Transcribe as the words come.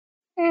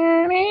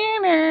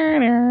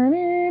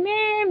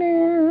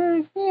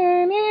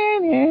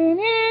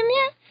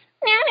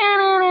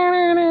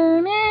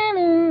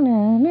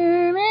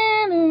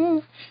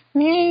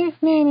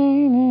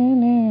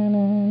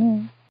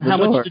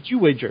What did you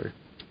wager?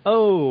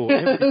 Oh,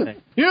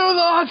 everything. You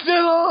lost it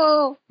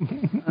all!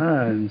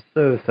 I'm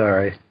so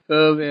sorry.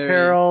 Oh, Mary.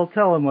 Carol,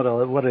 tell him what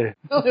Tell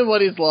him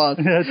what he's lost.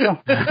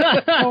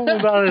 tell him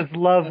about his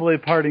lovely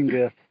parting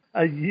gift.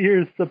 A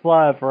year's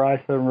supply of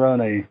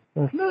rice-a-roni.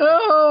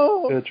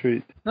 No! Good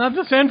treat. Not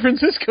the San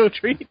Francisco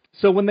treat.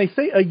 So when they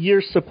say a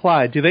year's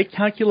supply, do they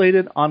calculate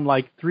it on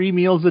like 3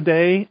 meals a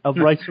day of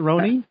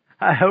rice-a-roni?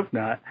 I hope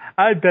not.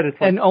 I bet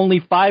it's like... And only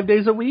 5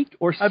 days a week?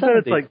 Or 7 I bet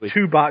it's days like a week?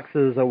 2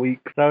 boxes a week.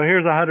 So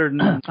here's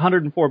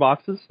 104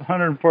 boxes?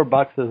 104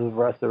 boxes of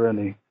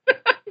rice-a-roni.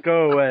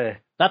 Go away.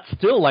 That's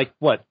still like,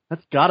 what?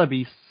 That's got to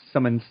be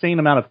some insane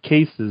amount of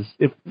cases.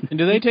 And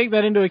do they take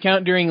that into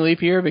account during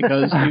leap year?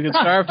 Because you can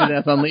starve to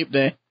death on leap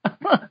day.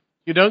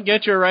 You don't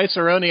get your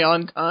rice-a-roni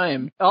on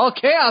time. All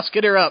chaos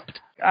get erupt.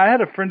 I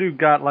had a friend who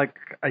got like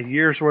a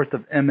year's worth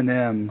of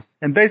M&Ms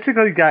and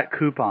basically got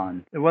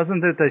coupons. It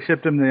wasn't that they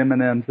shipped him the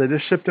M&Ms. They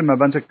just shipped him a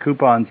bunch of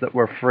coupons that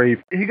were free.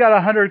 He got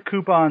 100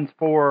 coupons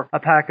for a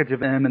package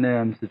of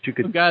M&Ms that you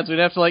could... Oh, God, we'd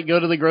have to like go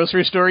to the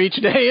grocery store each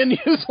day and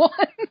use one.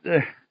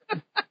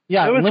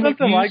 Yeah, it was limit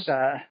something use like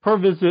that. per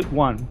visit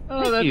 1.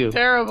 Oh, Thank that's you.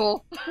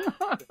 terrible.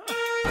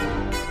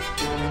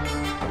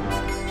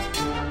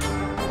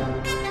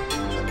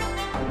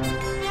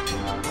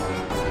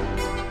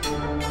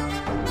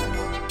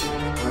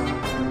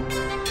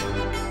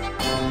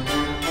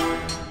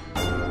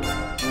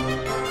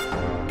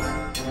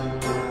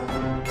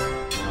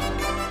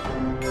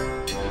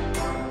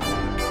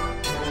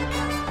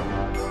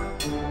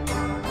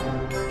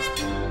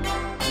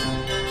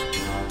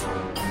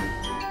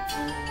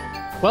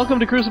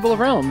 Welcome to Crucible of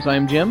Realms.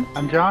 I'm Jim.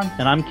 I'm John.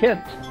 And I'm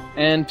Kent.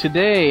 And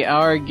today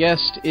our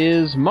guest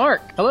is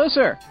Mark. Hello,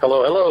 sir.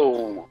 Hello,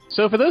 hello.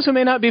 So for those who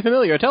may not be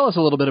familiar, tell us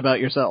a little bit about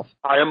yourself.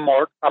 I am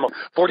Mark. I'm a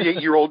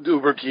 48-year-old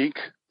uber geek.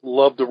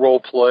 Love to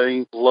role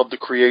play, love to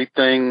create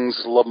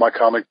things, love my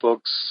comic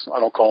books. I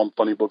don't call them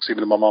funny books,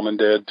 even though my mom and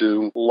dad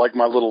do. Like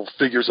my little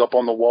figures up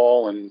on the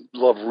wall and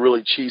love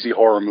really cheesy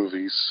horror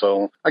movies.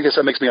 So I guess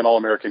that makes me an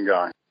all-American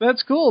guy.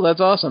 That's cool.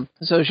 That's awesome.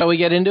 So shall we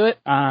get into it?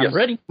 Yes.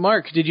 Ready?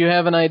 Mark, did you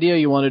have an idea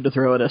you wanted to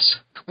throw at us?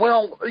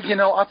 Well, you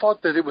know, I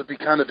thought that it would be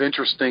kind of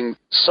interesting.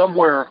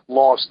 Somewhere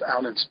lost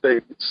out in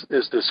space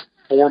is this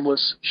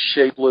formless,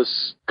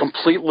 shapeless,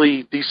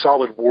 completely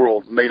desolid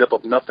world made up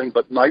of nothing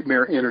but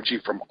nightmare energy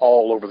from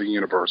all over the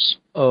universe.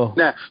 Oh.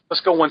 Now,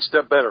 let's go one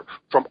step better.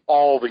 From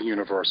all the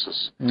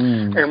universes.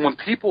 And when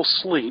people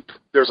sleep,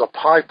 there's a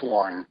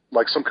pipeline,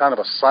 like some kind of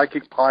a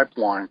psychic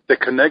pipeline,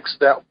 that connects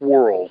that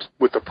world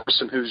with the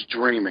person who's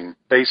dreaming,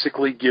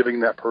 basically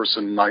giving that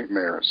person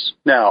nightmares.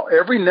 Now,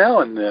 every now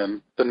and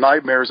then, the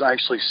nightmares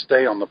actually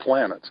stay on the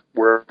planet,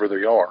 wherever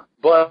they are.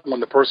 But when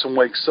the person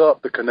wakes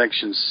up, the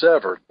connection's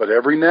severed. But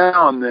every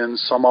now and then,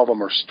 some of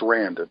them are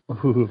stranded.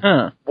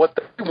 Huh. What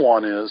they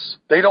want is,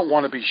 they don't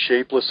want to be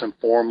shapeless and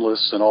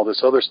formless and all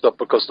this other stuff,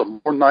 because the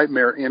more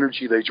nightmare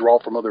energy they draw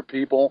from other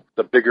people,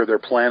 the bigger their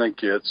planet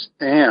gets,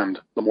 and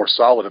the more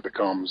solid it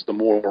becomes, the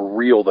more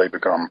real they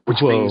become.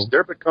 Which means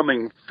they're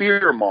becoming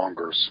fear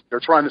mongers. They're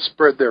trying to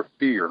spread their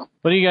fear.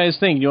 What do you guys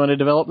think? Do you want to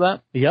develop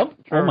that? Yep.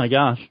 Oh, my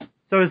gosh.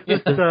 So is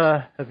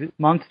this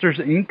Monsters,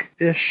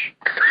 Inc.-ish?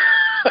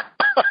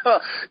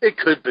 It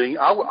could be.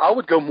 I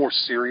would go more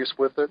serious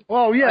with it.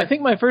 Well, yeah. I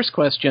think my first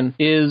question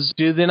is,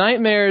 do the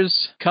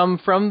nightmares come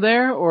from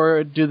there,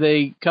 or do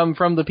they come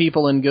from the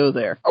people and go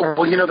there? Oh,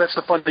 well, you know, that's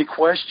the funny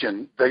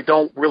question. They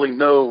don't really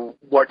know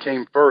what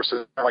came first.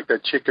 It's kind of like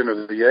that chicken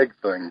or the egg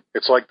thing.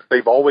 It's like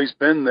they've always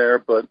been there,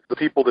 but the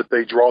people that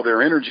they draw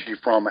their energy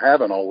from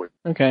haven't always.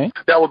 Okay.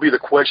 That would be the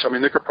question. I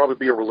mean, there could probably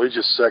be a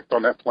religious sect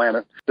on that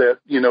planet that,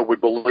 you know,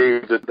 would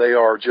believe that they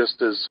are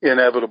just as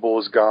inevitable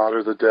as God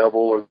or the devil,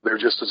 or they're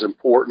just as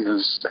important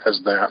as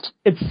that.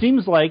 It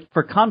seems like,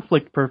 for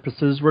conflict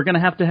purposes, we're going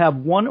to have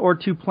 1 or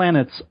 2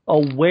 planets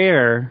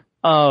aware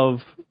of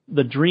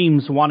the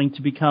dreams wanting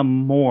to become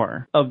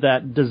more, of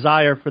that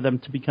desire for them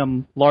to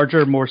become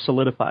larger, more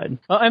solidified.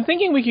 Well, I'm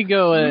thinking we could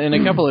go in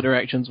a couple of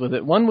directions with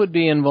it. One would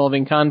be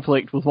involving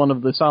conflict with one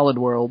of the solid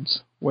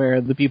worlds,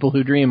 where the people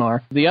who dream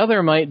are. The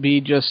other might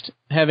be just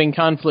having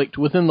conflict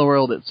within the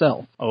world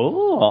itself.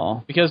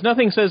 Oh. Because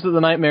nothing says that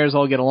the nightmares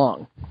all get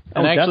along.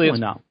 And actually, definitely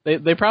not.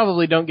 They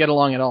probably don't get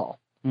along at all.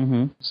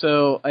 Mm-hmm.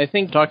 So I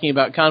think talking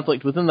about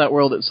conflict within that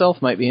world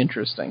itself might be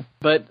interesting.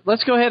 But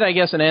let's go ahead, I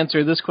guess, and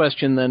answer this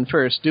question then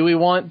first. Do we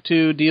want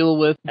to deal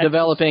with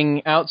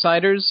developing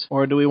outsiders,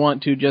 or do we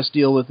want to just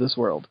deal with this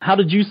world? How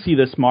did you see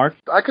this, Mark?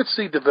 I could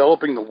see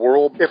developing the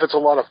world. If it's a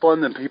lot of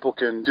fun, then people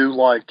can do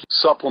like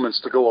supplements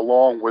to go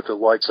along with it,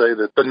 like say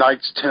that the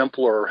Knights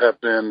Templar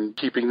have been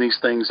keeping these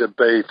things at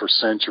bay for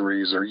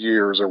centuries or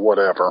years or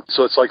whatever.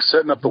 So it's like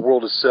setting up the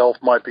world itself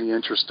might be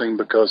interesting,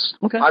 because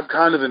I've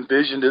kind of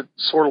envisioned it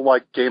sort of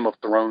like Game of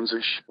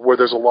Thrones-ish, where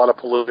there's a lot of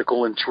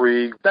political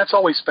intrigue. That's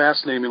always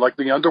fascinating me. Like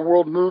the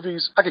Underworld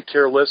movies, I could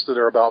care less that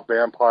they're about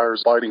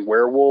vampires fighting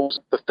werewolves.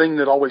 The thing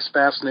that always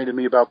fascinated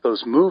me about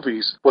those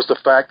movies was the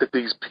fact that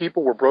these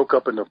people were broke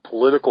up into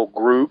political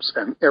groups,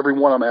 and every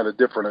one of them had a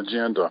different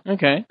agenda.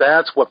 Okay.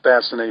 That's what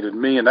fascinated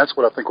me, and that's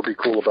what I think will be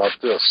cool about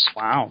this.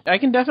 Wow. I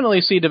can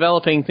definitely see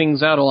developing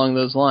things out along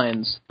those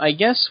lines. I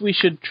guess we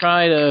should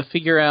try to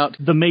figure out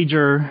The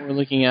major... what we're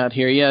looking at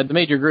here. Yeah, the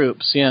major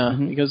groups, yeah,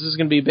 because this is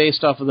going to be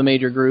based off of the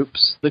major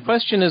groups. The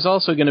question is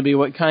also going to be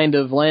what kind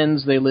of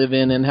lands they live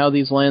in and how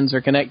these lands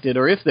are connected,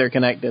 or if they're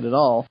connected at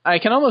all. I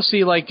can almost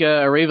see like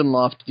a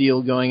Ravenloft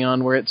deal going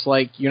on where it's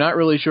like you're not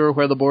really sure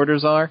where the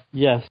borders are.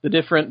 Yes. The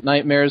different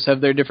nightmares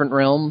have their different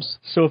realms.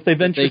 So if they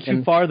venture They can-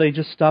 too far, they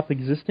just stop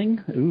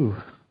existing? Ooh.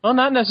 Well,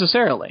 not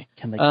necessarily.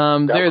 Can they...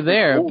 They're would be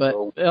there, cool, but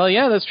though. well,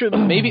 yeah, that's true.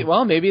 Maybe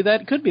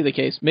that could be the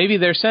case. Maybe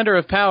their center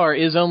of power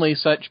is only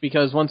such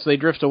because once they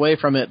drift away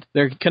from it,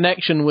 their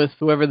connection with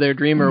whoever their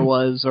dreamer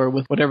was, or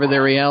with whatever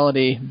their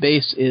reality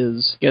base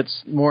is,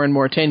 gets more and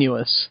more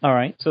tenuous. All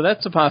right. So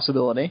that's a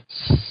possibility.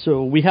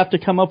 So we have to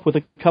come up with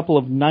a couple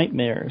of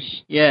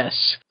nightmares.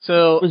 Yes.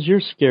 So What was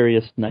your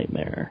scariest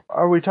nightmare?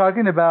 Are we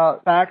talking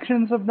about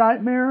factions of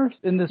nightmares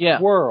in this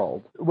Yeah.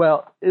 world?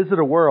 Well, is it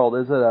a world?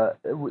 Is it a...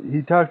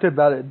 He talked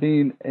about it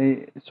being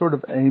a sort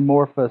of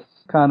amorphous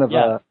kind of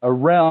Yeah. a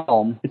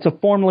realm. It's a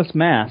formless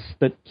mass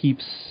that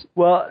keeps...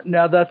 Well,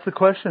 now that's the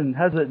question.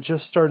 Has it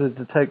just started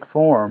to take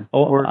form?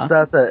 Or is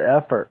that the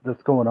effort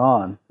that's going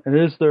on? And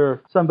is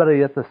there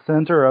somebody at the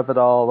center of it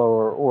all,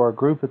 or a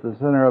group at the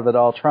center of it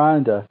all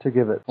trying to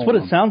give it form? That's what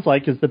it sounds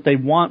like, is that they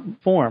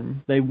want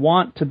form. They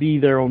want to be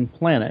their own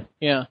planet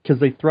yeah. because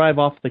they thrive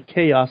off the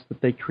chaos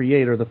that they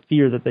create or the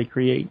fear that they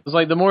create. It's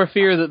like the more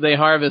fear that they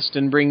harvest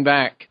and bring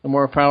back, the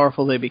more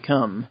powerful they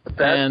become,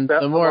 and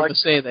the more of a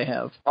say they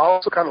have. I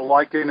also kind of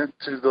liken it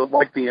to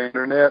the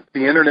internet.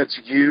 The internet's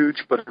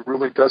huge, but it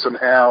really doesn't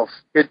have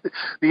it.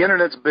 The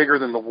internet's bigger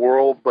than the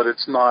world, but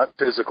it's not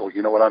physical.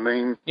 You know what I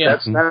mean? Yeah.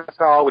 That's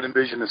how I would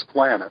envision this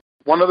planet.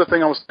 One other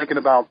thing I was thinking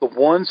about, the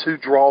ones who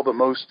draw the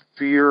most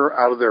fear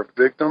out of their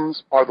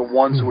victims are the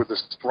ones who are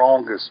the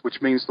strongest,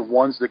 which means the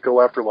ones that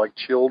go after like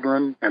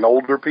children and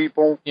older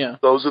people. Yeah.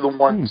 Those are the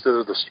ones that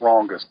are the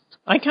strongest.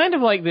 I kind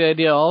of like the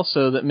idea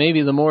also that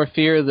maybe the more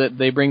fear that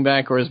they bring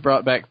back or is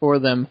brought back for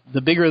them,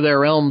 the bigger their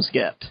realms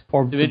get.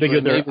 Or the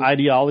bigger their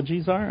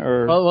ideologies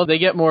are? Or... Well, they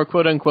get more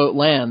quote-unquote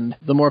land,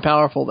 the more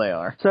powerful they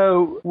are.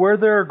 So, were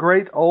there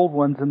great old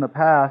ones in the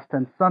past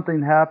and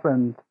something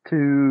happened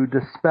to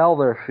dispel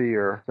their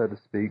fear, so to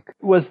speak?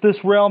 Was this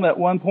realm at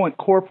one point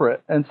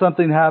corporate and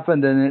something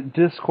happened and it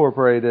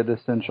discorporated,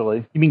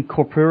 essentially? You mean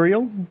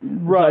corporeal?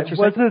 Right.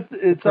 Was it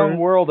its own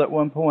world at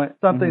one point?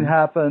 Something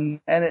happened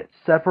and it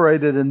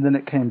separated and then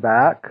it came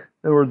back?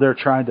 Or they're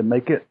trying to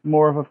make it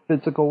more of a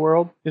physical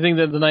world? You think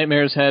that the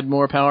nightmares had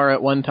more power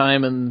at one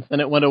time and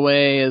then it went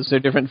away as their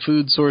different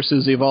food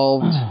sources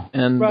evolved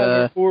and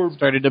or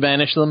started to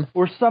banish them?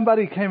 Or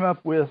somebody came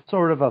up with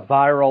sort of a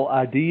viral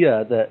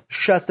idea that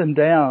shut them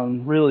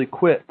down really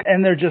quick,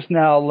 and they're just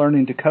now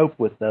learning to cope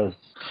with those.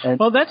 And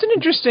well, that's an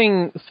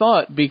interesting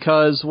thought,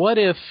 because what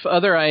if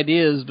other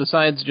ideas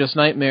besides just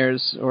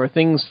nightmares or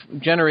things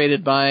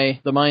generated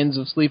by the minds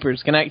of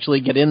sleepers can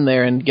actually get in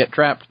there and get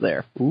trapped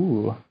there?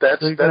 Ooh.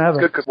 That's good,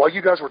 because while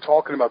you guys were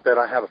talking about that,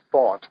 I had a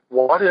thought.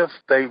 What if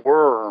they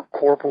were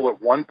corporal at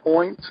one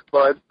point,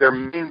 but their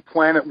main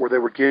planet where they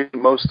were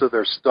getting most of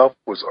their stuff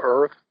was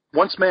Earth?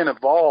 Once man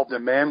evolved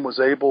and man was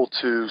able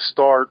to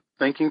start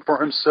thinking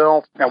for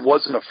himself and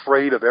wasn't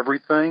afraid of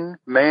everything,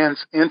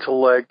 man's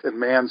intellect and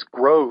man's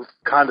growth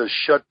kind of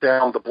shut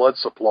down the blood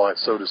supply,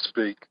 so to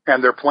speak,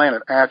 and their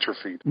planet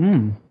atrophied.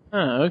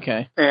 Oh,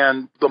 okay.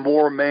 And the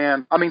more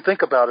man, I mean,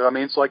 think about it. I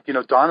mean, it's like,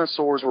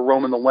 dinosaurs were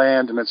roaming the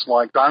land, and it's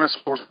like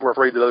dinosaurs were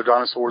afraid that other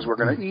dinosaurs were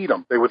going to eat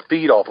them. They would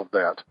feed off of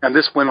that. And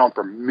this went on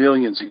for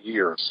millions of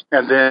years.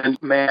 And then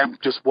man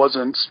just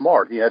wasn't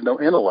smart. He had no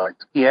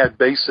intellect. He had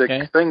basic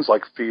things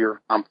like fear,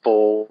 I'm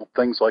full,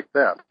 things like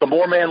that. The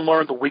more man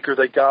learned, the weaker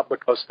they got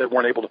because they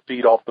weren't able to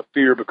feed off the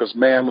fear, because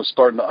man was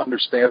starting to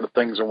understand the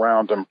things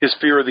around him. His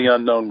fear of the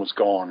unknown was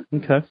gone.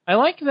 Okay. I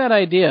like that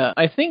idea.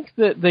 I think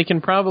that they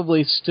can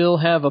probably still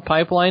have a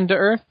pipeline to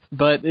Earth,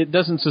 but it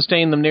doesn't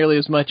sustain them nearly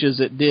as much as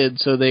it did,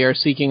 so they are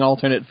seeking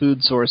alternate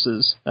food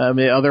sources.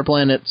 Other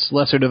planets,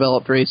 lesser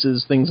developed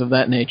races, things of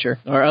that nature,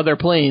 or other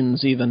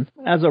planes even.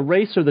 As a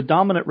race, or the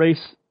dominant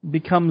race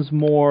becomes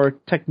more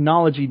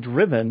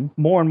technology-driven,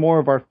 more and more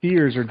of our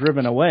fears are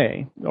driven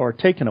away or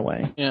taken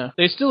away. Yeah,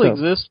 they still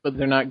exist, but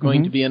they're not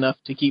going to be enough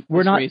to keep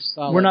this race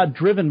solid. We're not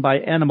driven by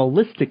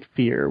animalistic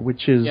fear,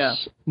 which is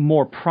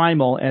more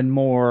primal and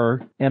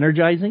more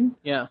energizing,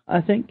 I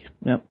think.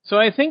 Yeah. So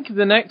I think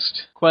the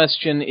next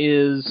question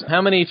is,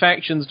 how many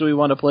factions do we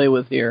want to play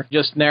with here,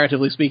 just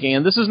narratively speaking?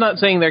 And this is not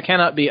saying there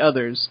cannot be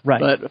others,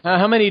 but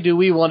how many do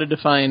we want to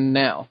define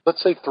now?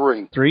 Let's say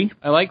 3. 3?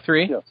 I like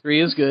 3. Yeah.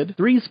 3 is good.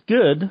 3's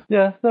good.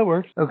 Yeah, that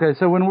works. Okay,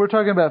 so when we're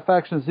talking about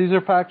factions, these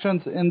are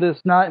factions in this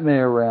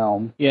nightmare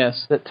realm.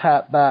 Yes. That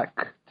tap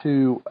back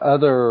to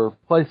other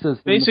places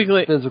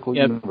Basically, in the physical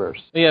universe.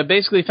 Yeah,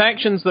 basically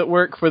factions that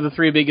work for the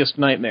three biggest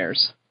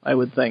nightmares, I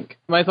would think.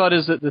 My thought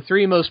is that the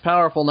three most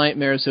powerful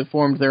nightmares have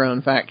formed their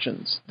own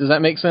factions. Does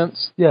that make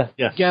sense? Yeah.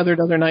 Yes. Gathered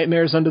other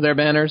nightmares under their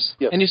banners.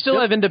 Yes. And you still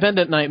have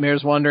independent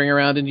nightmares wandering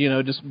around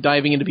and, just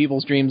diving into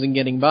people's dreams and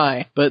getting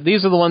by. But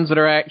these are the ones that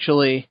are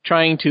actually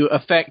trying to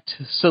affect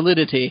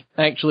solidity,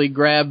 actually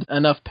grab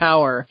enough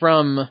power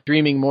from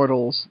dreaming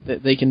mortals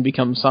that they can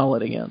become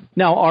solid again.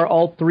 Now, are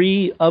all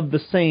three of the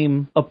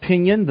same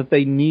opinion that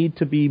they need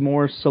to be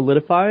more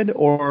solidified,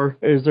 or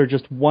is there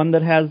just one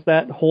that has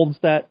that, holds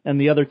that,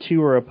 and the other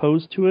two are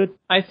opposed to it?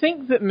 I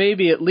think that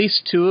maybe at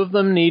least two of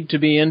them need to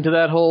be into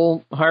that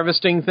whole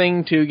harvesting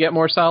thing to get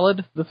more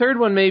solid. The third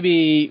one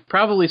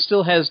probably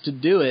still has to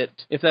do it,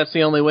 if that's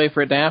the only way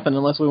for it to happen,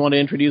 unless we want to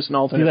introduce an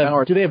alternate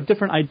power. Do they have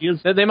different ideas?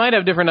 They might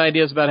have different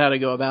ideas about how to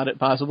go about it,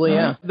 possibly,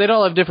 yeah. They'd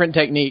all have different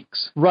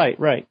techniques. Right.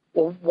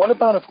 Well, what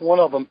about if one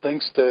of them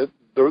thinks that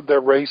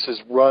their race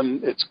has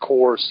run its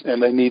course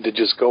and they need to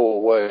just go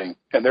away,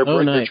 and they're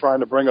trying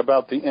to bring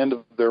about the end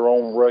of their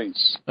own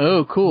race?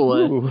 Oh,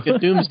 cool. A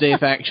Doomsday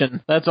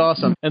faction. That's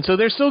awesome. And so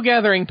they're still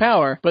gathering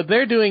power, but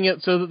they're doing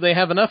it so that they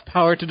have enough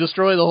power to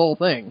destroy the whole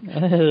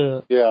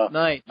thing. Yeah.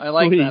 Nice. I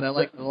like that. I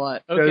like that a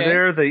lot. Okay. So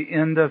they're the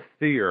end of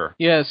fear.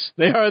 Yes,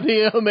 they are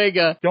the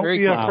Omega. Don't Very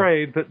be cool.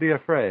 afraid, but be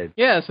afraid.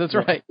 Yes, that's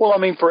right. Well, I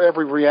mean, for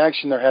every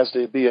reaction, there has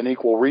to be an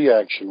equal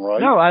reaction, right?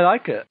 No, I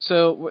like it.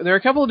 So there are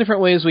a couple of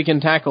different ways we can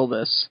tackle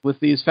this with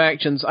these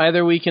factions.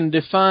 Either we can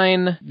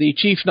define the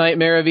chief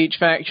nightmare of each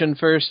faction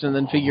first and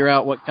then figure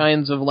out what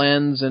kinds of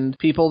lands and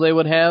people they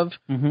would have,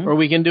 or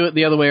we can do it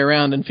the other way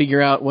around and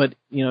figure out what,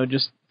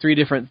 just three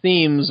different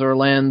themes or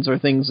lands or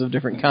things of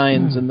different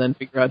kinds and then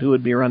figure out who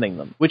would be running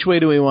them. Which way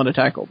do we want to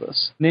tackle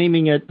this?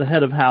 Naming it the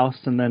head of house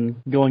and then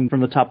going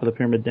from the top of the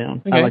pyramid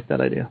down. Okay. I like that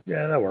idea.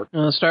 Yeah, that works.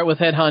 Start with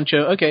head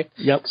honcho. Okay.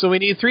 Yep. So we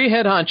need three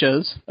head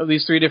honchos of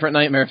these three different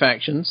nightmare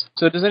factions.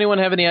 So does anyone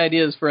have any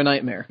ideas for a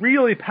nightmare?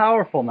 Really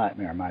powerful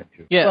nightmare, might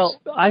you? Yes. Well,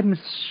 I'm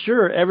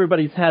sure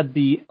everybody's had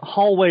the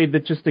hallway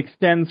that just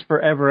extends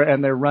forever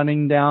and they're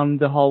running down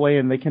the hallway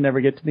and they can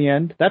never get to the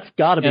end. That's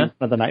got to be one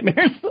of the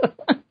nightmares.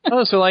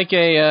 Oh, so like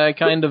a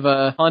kind of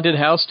a haunted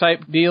house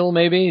type deal,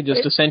 maybe?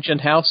 Just a sentient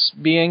house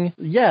being?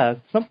 Yeah,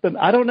 something.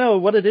 I don't know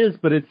what it is,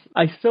 but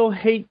I so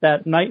hate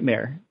that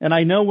nightmare. And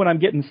I know when I'm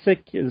getting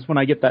sick is when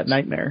I get that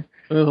nightmare.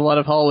 With a lot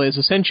of hallways.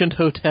 A sentient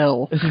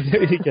hotel.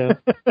 There you go.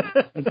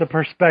 It's a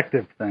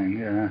perspective thing,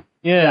 yeah.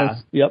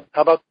 Yes. Yeah. Yep.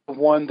 How about the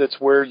one that's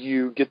where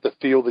you get the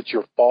feel that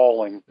you're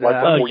falling? Like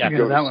before you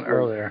go that to one sleep?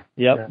 earlier.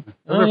 Yep. Yeah.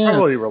 They're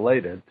probably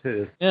related,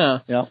 too. Yeah.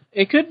 Yep.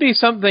 It could be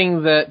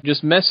something that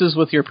just messes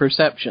with your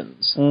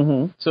perceptions.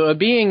 Mm-hmm. So a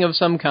being of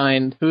some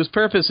kind whose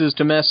purpose is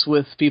to mess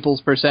with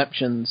people's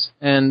perceptions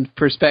and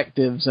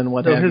perspectives and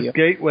what So have his you.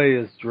 gateway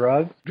is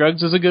drugs?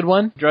 Drugs is a good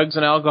one. Drugs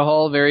and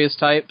alcohol, various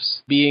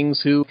types.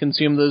 Beings who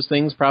consume those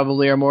things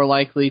probably are more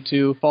likely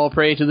to fall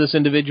prey to this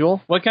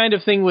individual. What kind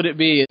of thing would it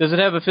be? Does it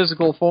have a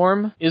physical form?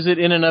 Is it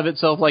in and of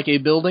itself like a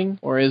building?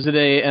 Or is it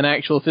an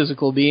actual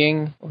physical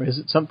being? Or is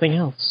it something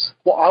else?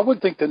 Well, I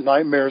would think that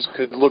nightmares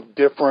could look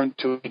different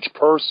to each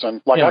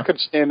person. Like, I could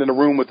stand in a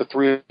room with the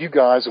three of you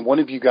guys, and one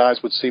of you guys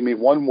would see me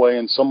one way,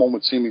 and someone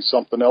would see me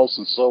something else,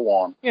 and so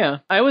on. Yeah.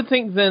 I would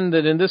think then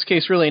that in this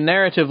case, really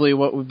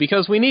narratively,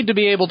 because we need to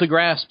be able to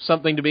grasp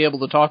something to be able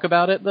to talk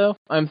about it, though.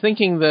 I'm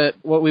thinking that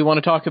what we want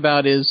to talk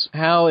about is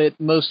how it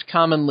most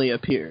commonly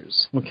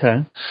appears.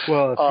 Okay.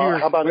 Well,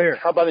 How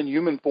about in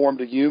human form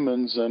to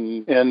humans and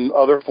in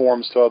other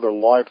forms to other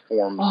life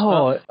forms?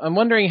 Oh, I'm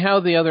wondering how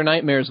the other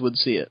nightmares would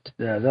see it.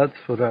 yeah, that's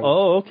what I...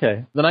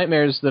 okay. The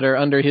nightmares that are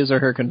under his or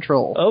her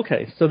control.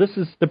 Okay, so this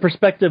is the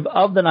perspective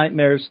of the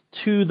nightmares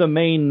to the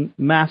main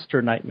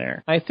master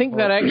nightmare. I think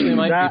that actually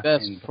might be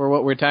best for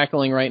what we're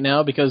tackling right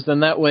now, because then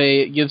that way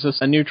it gives us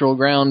a neutral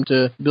ground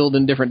to build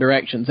in different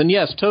directions. And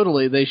yes,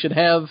 totally, they should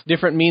have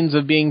different means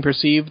of being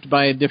perceived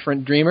by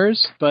different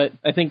dreamers, but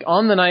I think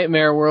on the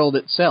nightmare world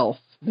itself,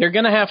 they're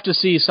going to have to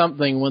see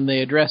something when they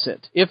address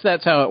it, if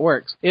that's how it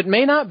works. It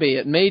may not be.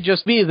 It may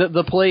just be that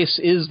the place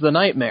is the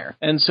nightmare,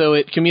 and so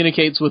it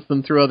communicates with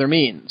them through other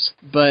means.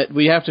 But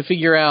we have to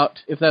figure out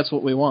if that's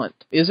what we want.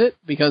 Is it?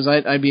 Because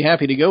I'd be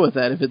happy to go with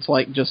that if it's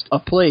like just a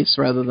place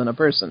rather than a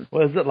person.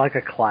 Well, is it like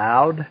a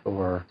cloud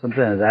or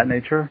something of that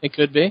nature? It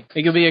could be.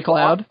 It could be a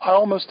cloud. I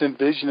almost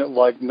envision it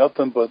like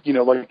nothing but,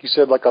 like you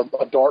said, like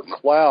a dark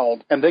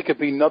cloud, and they could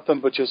be nothing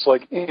but just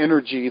like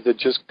energy that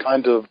just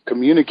kind of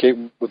communicate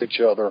with each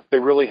other. They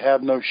really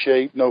have no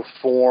shape, no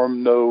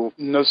form, no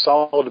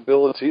solid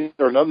ability,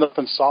 or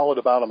nothing solid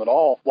about them at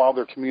all while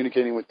they're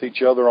communicating with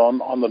each other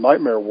on the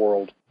nightmare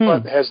world.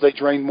 But as they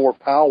drain more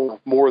power,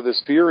 more of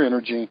this fear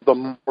energy, the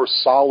more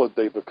solid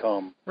they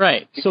become.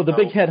 Right. So the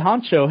big head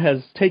honcho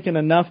has taken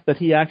enough that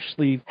he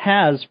actually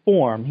has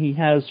form. He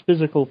has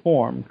physical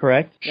form,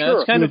 correct? Yeah,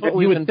 that's kind of what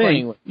we've been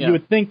playing with. Yeah. You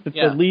would think that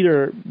the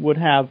leader would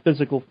have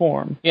physical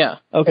form. Yeah.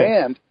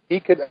 Okay. And he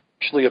could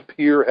actually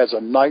appear as a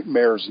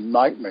nightmare's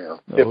nightmare,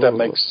 if that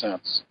makes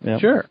sense. Yeah.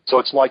 Sure. So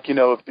it's like,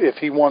 if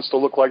he wants to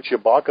look like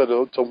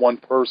Chewbacca to one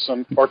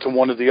person or to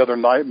one of the other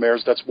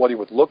nightmares, that's what he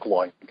would look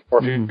like. Or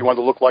if he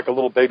wanted to look like a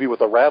little baby with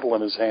a rattle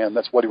in his hand,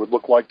 that's what he would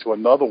look like to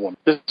another one.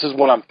 This is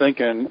what I'm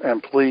thinking,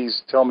 and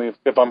please tell me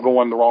if I'm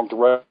going the wrong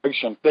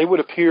direction. They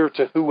would appear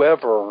to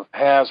whoever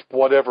has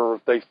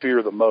whatever they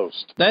fear the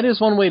most. That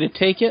is one way to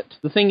take it.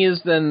 The thing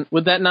is, then,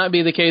 would that not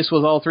be the case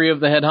with all three of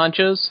the head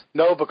honchos?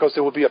 No, because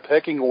there would be a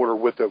pecking order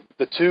with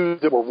the two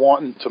that were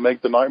wanting to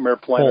make the Nightmare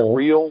Planet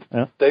real.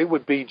 Yeah. They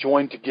would be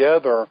joined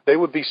together. They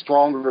would be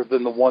stronger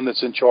than the one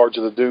that's in charge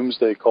of the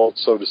Doomsday Cult,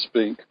 so to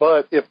speak.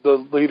 But if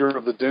the leader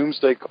of the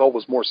Doomsday Cult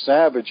was more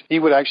savage, he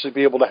would actually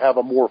be able to have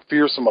a more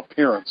fearsome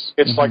appearance.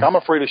 It's like, I'm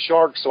afraid of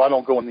sharks, so I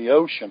don't go in the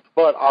ocean,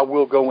 but I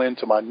will go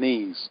into my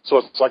knees. So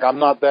it's like, I'm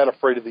not that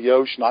afraid of the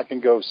ocean. I can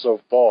go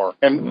so far.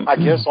 And I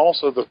guess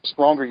also the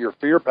stronger your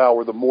fear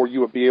power, the more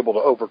you would be able to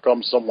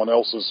overcome someone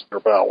else's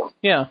fear power.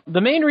 Yeah.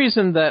 The main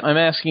reason that I'm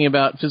asking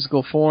about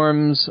physical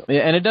forms,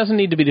 and it doesn't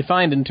need to be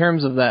defined in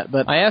terms of that,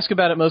 but I ask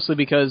about it mostly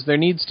because there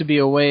needs to be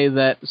a way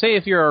that, say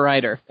if you're a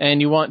writer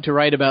and you want to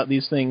write about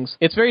these things,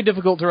 it's very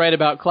difficult to write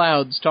about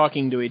clouds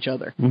talking to each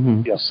other.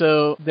 Yes.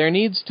 So there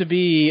needs to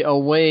be a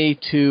way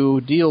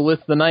to deal with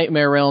the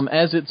Nightmare Realm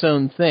as its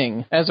own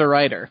thing, as a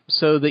writer,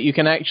 so that you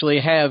can actually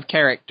have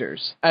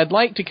characters. I'd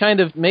like to kind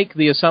of make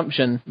the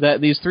assumption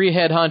that these three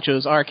head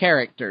honchos are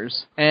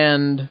characters,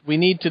 and we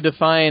need to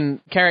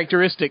define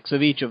characteristics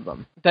of each of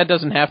them. That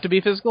doesn't have to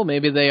be physical.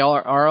 Maybe they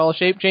are all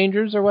shape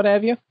changers or what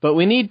have you. But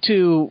we need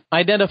to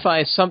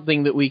identify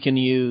something that we can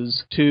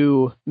use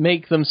to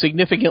make them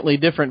significantly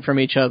different from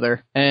each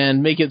other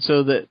and make it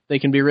so that they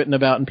can be written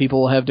about and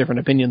people will have different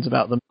opinions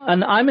about them.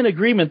 And I'm in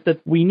agreement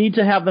that we need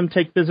to have them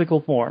take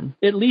physical form,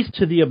 at least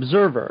to the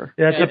observer.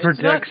 Yeah, it's a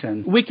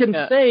projection. We can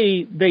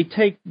say they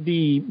take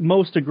the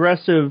most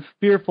aggressive,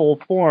 fearful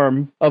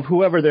form of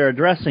whoever they're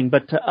addressing,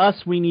 but to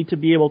us, we need to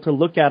be able to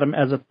look at them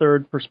as a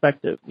third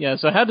perspective. Yeah,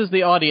 so how does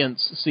the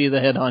audience see the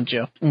head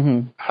honcho?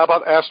 How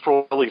about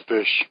astral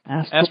jellyfish?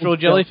 Astral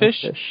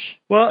jellyfish?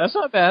 Well, that's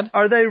not bad.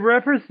 Are they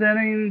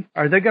going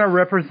to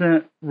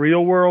represent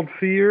real world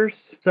fears?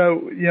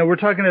 So, we're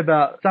talking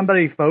about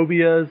somebody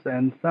phobias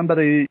and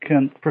somebody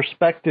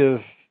perspective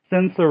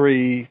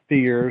sensory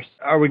fears.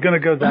 Are we going to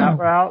go that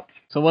route?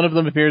 So one of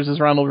them appears as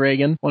Ronald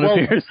Reagan.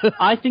 Appears.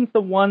 I think the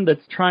one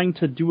that's trying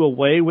to do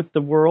away with the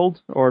world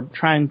or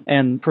trying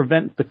and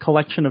prevent the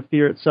collection of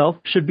fear itself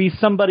should be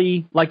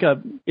somebody like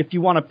if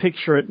you want to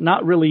picture it,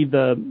 not really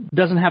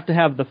doesn't have to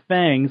have the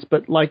fangs,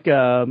 but like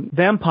a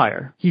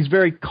vampire. He's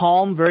very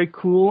calm, very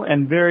cool,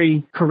 and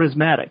very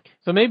charismatic.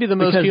 So maybe the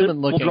most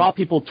human looking. Will draw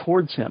people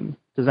towards him.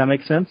 Does that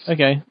make sense?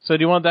 Okay. So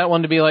do you want that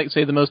one to be like,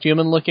 say, the most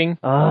human looking?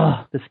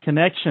 This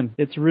connection.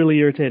 It's really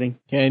irritating.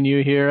 Can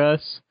you hear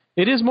us?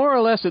 It is more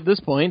or less at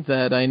this point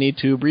that I need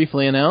to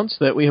briefly announce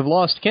that we have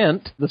lost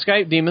Kent. The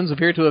Skype demons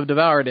appear to have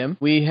devoured him.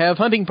 We have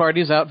hunting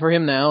parties out for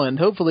him now, and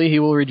hopefully he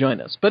will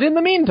rejoin us. But in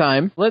the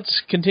meantime,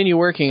 let's continue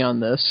working on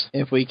this,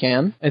 if we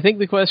can. I think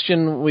the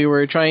question we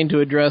were trying to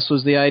address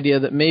was the idea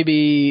that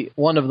maybe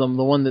one of them,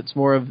 the one that's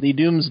more of the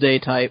Doomsday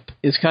type,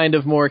 is kind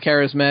of more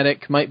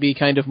charismatic, might be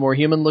kind of more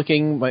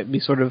human-looking, might be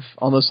sort of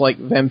almost like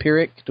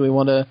vampiric. Do we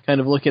want to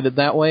kind of look at it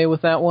that way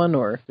with that one,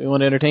 or do we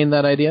want to entertain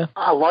that idea?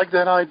 I like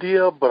that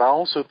idea, but I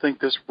also think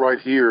this right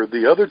here,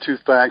 the other two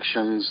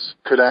factions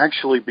could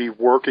actually be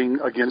working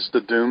against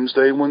the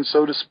Doomsday one,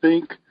 so to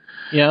speak.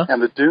 Yeah.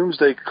 And the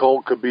Doomsday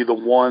Cult could be the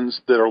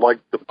ones that are like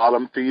the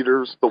bottom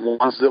feeders, the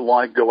ones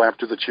that go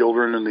after the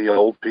children and the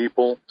old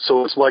people.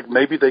 So it's like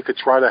maybe they could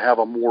try to have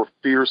a more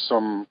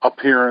fearsome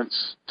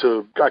appearance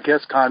to, I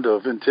guess, kind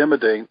of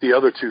intimidate the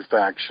other two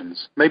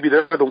factions. Maybe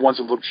they're the ones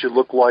that should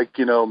look like,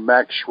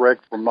 Max Schreck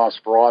from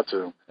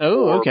Nosferatu.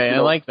 Oh, okay, I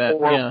like that,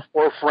 yeah.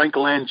 Or Frank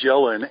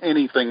Langella in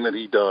anything that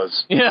he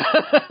does. Yeah,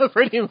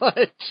 pretty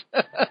much.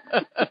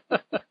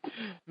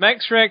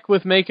 Max Schreck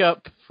with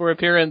makeup for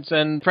appearance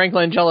and Frank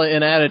Langella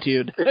in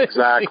attitude.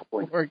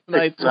 Exactly.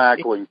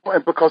 Exactly.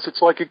 And because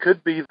it's like it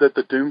could be that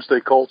the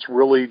Doomsday Cults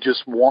really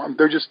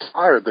they're just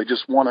tired. They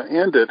just want to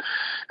end it.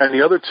 And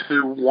the other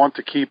two want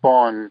to keep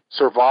on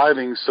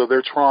surviving, so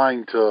they're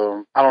trying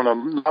to,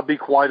 not be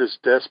quite as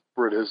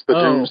desperate as the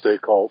Doomsday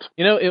Cult.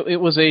 It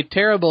was a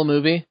terrible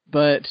movie,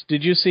 but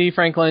did you see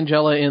Frank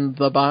Langella in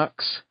The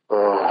Box?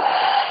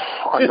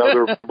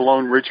 Another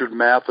blown Richard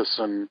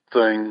Matheson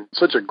thing.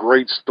 Such a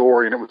great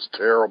story, and it was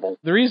terrible.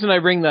 The reason I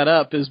bring that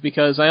up is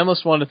because I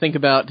almost want to think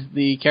about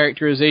the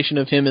characterization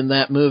of him in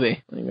that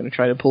movie. I'm going to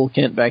try to pull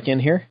Kent back in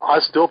here. I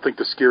still think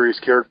the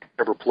scariest character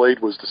ever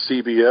played was the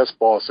CBS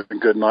boss in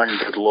Good Night and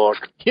Good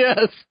Luck.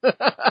 Yes.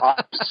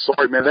 I'm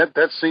sorry, man.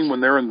 That scene when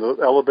they're in the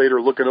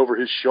elevator looking over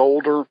his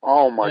shoulder,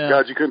 oh, my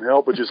God, you couldn't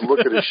help but just look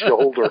at his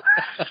shoulder.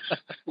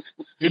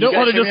 You don't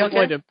want to guys hear me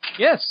disappoint okay? him.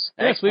 Yes,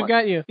 we've Excellent.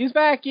 got you. He's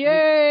back,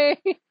 yay!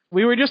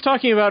 We were just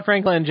talking about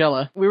Frank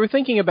Langella. We were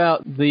thinking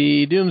about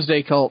the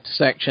Doomsday Cult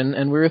section,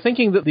 and we were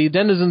thinking that the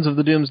denizens of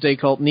the Doomsday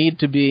Cult need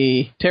to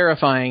be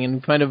terrifying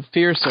and kind of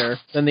fiercer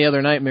than the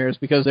other nightmares,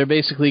 because they're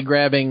basically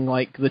grabbing,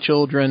 like, the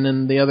children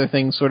and the other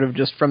things sort of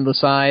just from the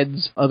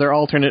sides, other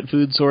alternate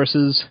food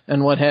sources,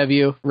 and what have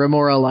you,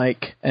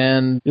 Remora-like,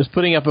 and just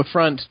putting up a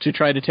front to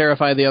try to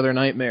terrify the other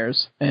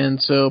nightmares. And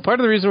so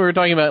part of the reason we were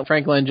talking about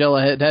Frank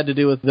Langella had to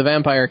do with the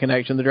vampire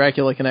connection, the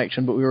Dracula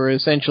connection, but we were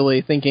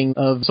essentially thinking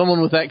of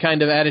someone with that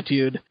kind of attitude,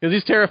 because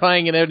he's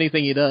terrifying in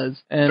anything he does.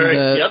 And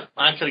Yep,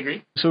 I actually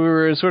agree. so we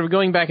were sort of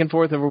going back and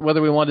forth over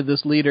whether we wanted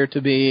this leader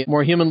to be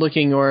more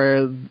human-looking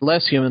or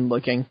less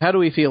human-looking. How do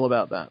we feel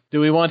about that?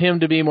 Do we want him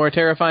to be more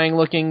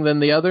terrifying-looking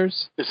than the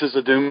others? This is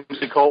the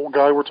Doomsday Cult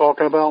guy we're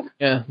talking about.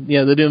 Yeah,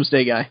 the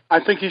Doomsday guy.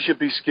 I think he should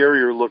be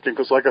scarier looking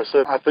because, like I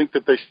said, I think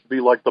that they should be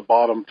like the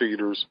bottom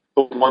feeders,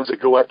 the ones that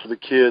go after the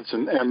kids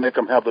and make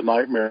them have the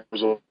nightmares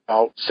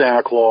about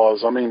Santa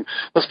Claus. I mean,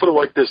 let's put it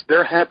like this.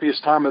 Their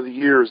happiest time of the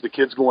year is the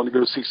kids going to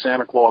go see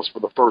Santa Claus for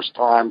the first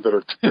time that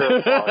are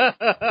terrified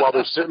while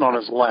they're sitting on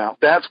his lap.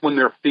 That's when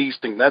they're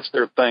feasting. That's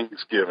their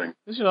Thanksgiving.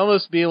 This should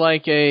almost be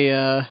like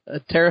a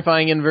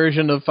terrifying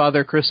inversion of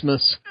Father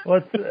Christmas. Well,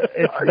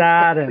 it's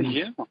that and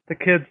Yeah. the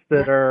kids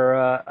that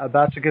are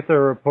about to get their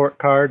report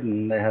card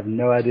and they have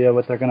no idea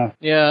what they're going to...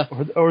 Yeah,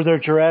 Or they're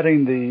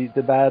dreading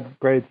the bad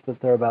grades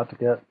that they're about to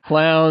get.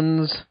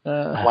 clowns,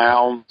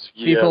 Clowns,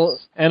 yes. people,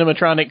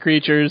 animatronic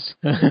creatures,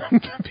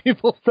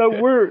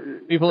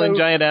 people in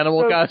giant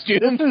animal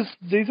costumes.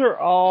 These are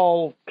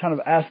all kind of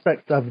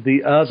aspects of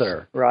the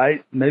other,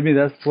 right? Maybe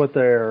that's what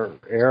their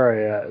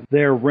area,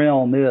 their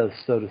realm is,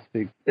 so to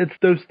speak. It's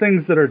those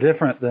things that are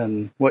different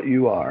than what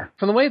you are.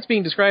 From the way it's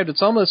being described,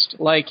 it's almost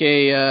like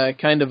a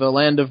kind of a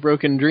land of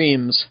broken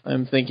dreams,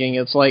 I'm thinking.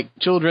 It's like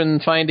children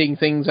finding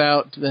things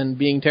out and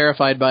being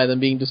terrified by them,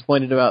 being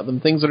disappointed about them,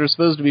 things that are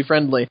supposed to be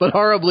friendly, but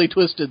horribly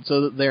twisted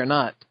so that they're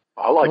not.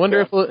 I like I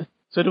wonder that.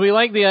 So do we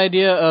like the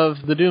idea of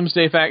the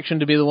Doomsday faction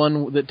to be the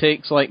one that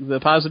takes, like,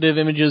 the positive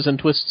images and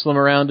twists them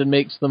around and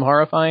makes them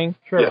horrifying?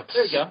 Sure. Yes.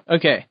 There you go.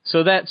 Okay,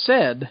 so that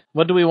said,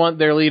 what do we want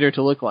their leader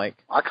to look like?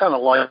 I kind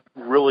of like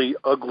really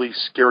ugly,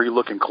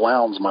 scary-looking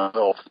clowns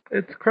myself.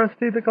 It's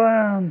Krusty the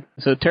Clown.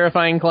 So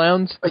terrifying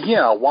clowns?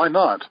 Yeah, why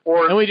not?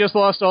 Or And we just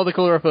lost all the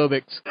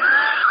chlorophobics.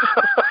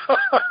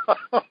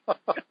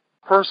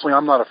 Personally,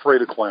 I'm not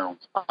afraid of clowns.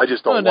 I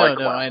just don't like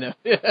No, clowns.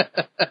 I know.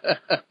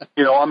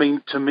 You know, I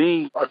mean, to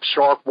me, a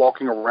shark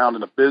walking around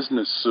in a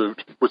business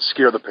suit would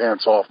scare the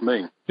pants off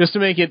me. Just to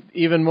make it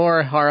even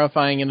more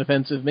horrifying and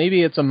offensive,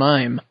 maybe it's a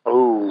mime.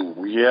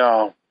 Oh,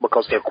 yeah,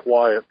 because they're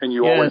quiet, and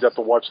you Yes. always have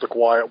to watch the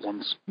quiet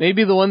ones.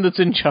 Maybe the one that's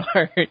in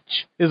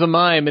charge is a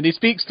mime, and he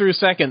speaks through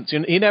seconds.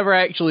 He never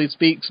actually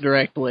speaks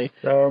directly.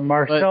 So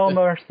Marcel But-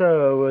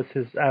 Marceau was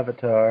his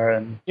avatar,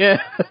 and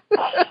Yeah.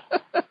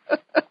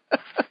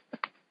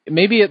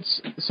 Maybe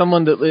it's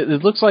someone that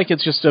it looks like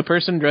it's just a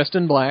person dressed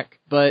in black,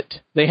 but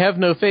they have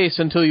no face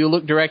until you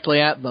look directly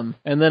at them,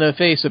 and then a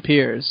face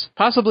appears.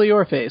 Possibly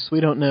your face,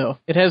 we don't know.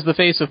 It has the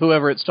face of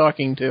whoever it's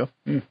talking to.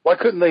 Why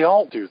couldn't they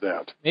all do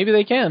that? Maybe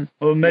they can.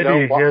 well, maybe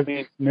You know, I his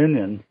mean-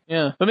 minions.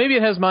 Yeah. But maybe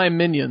it has mime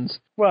minions.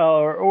 Well,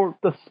 or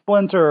the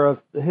splinter of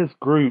his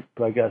group,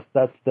 I guess.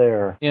 That's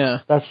their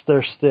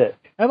stick.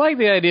 I like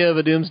the idea of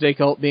a doomsday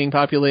cult being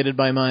populated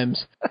by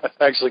mimes. That's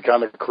actually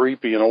kind of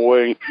creepy in a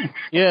way.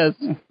 Yes,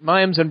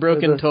 mimes and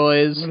broken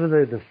toys What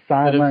are they? The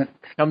silent.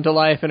 come to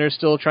life and are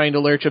still trying to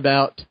lurch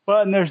about.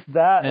 Well, and there's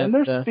that, and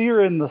And, there's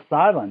fear in the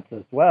silence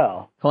as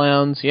well.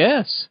 Clowns,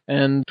 yes,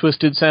 and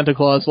twisted Santa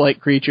Claus-like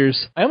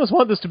creatures. I almost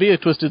want this to be a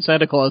twisted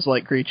Santa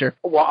Claus-like creature.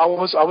 Well, I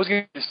was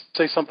going to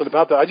say something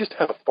about that. I just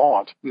had a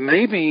thought.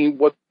 Maybe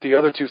what the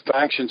other two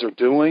factions are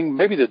doing,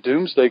 maybe the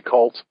Doomsday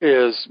Cult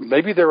is,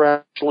 maybe they're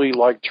actually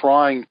like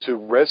trying to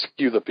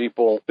rescue the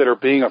people that are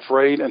being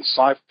afraid and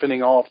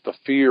siphoning off the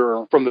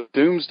fear from the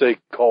Doomsday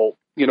Cult.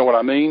 You know what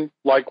I mean?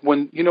 Like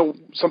when, you know,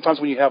 sometimes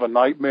when you have a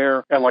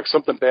nightmare and like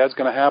something bad's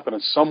going to happen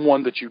and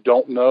someone that you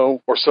don't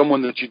know or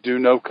someone that you do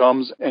know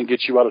comes and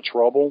gets you out of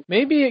trouble.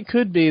 Maybe it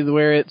could be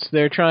where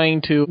they're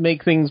trying to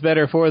make things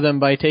better for them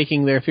by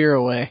taking their fear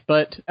away.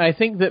 But I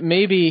think that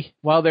maybe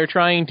while they're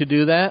trying to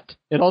do that,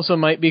 it also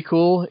might be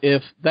cool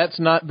if that's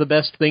not the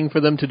best thing for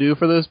them to do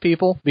for those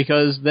people,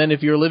 because then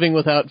if you're living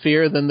without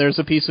fear, then there's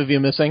a piece of you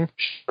missing.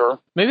 Sure.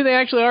 Maybe they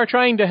actually are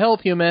trying to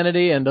help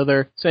humanity and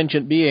other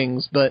sentient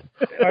beings, but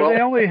Are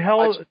they only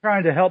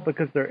trying to help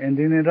because they're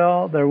ending it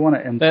all? They want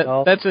to end it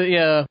all.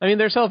 yeah. I mean,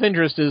 their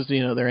self-interest is,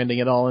 they're ending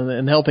it all,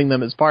 and helping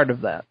them is part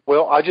of that.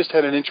 Well, I just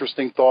had an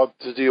interesting thought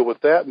to deal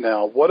with that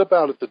now. What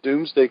about if the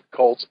Doomsday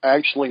Cult's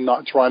actually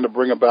not trying to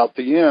bring about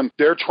the end?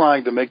 They're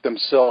trying to make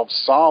themselves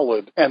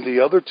solid, and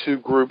the other two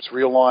groups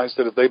realize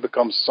that if they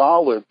become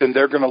solid, then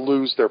they're going to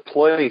lose their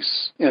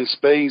place in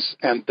space,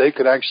 and they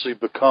could actually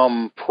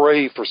become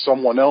prey for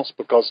someone else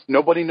because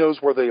nobody knows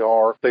where they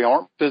are. They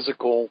aren't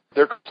physical.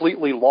 They're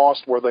completely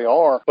lost where they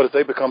are. But if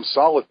they become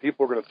solid,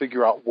 people are going to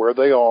figure out where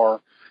they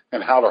are,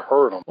 and how to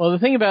hurt them. Well, the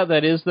thing about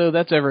that is, though,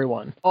 that's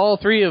everyone. All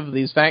three of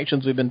these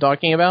factions we've been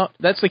talking about,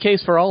 that's the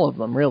case for all of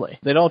them, really.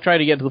 They'd all try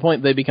to get to the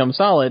point they become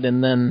solid,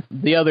 and then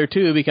the other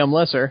two become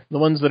lesser. The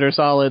ones that are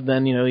solid,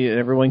 then,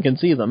 everyone can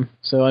see them.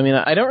 So, I mean,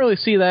 I don't really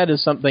see that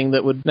as something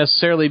that would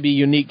necessarily be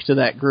unique to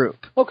that group.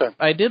 Okay.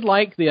 I did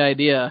like the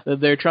idea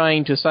that they're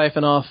trying to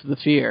siphon off the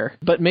fear,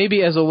 but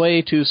maybe as a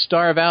way to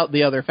starve out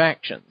the other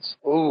factions.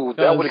 Ooh,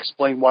 that would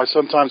explain why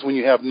sometimes when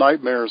you have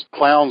nightmares,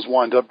 clowns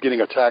wind up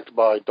getting attacked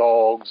by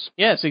dogs.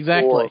 Yes,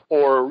 exactly.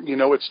 Or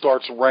it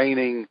starts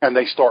raining and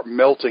they start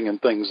melting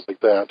and things like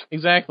that.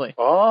 Exactly.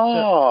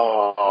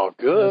 Oh,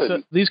 good.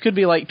 So these could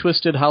be like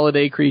twisted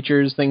holiday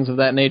creatures, things of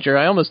that nature.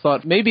 I almost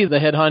thought maybe the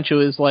head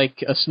honcho is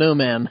like a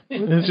snowman.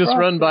 It's just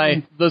run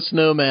by the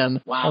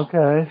snowman. Wow.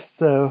 Okay,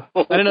 so...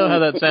 I don't know how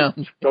that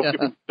sounds. Don't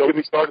get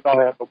me started on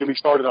that. Don't get me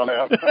started on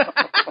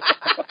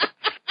that.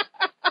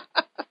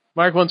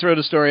 Mark once wrote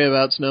a story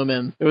about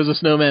snowmen. It was a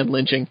snowman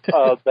lynching.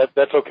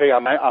 That's okay.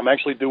 I'm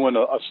actually doing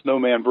a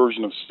snowman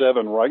version of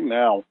 7 right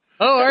now.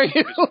 Oh, are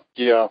you?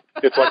 Yeah.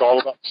 It's like all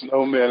about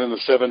snowmen and the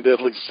 7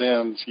 deadly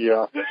sins.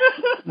 Yeah.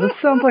 This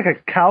sounds like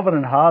a Calvin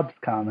and Hobbes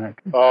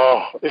comic.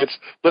 Oh,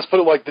 let's put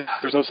it like this.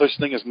 There's no such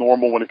thing as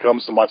normal when it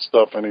comes to my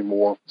stuff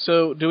anymore.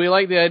 So, do we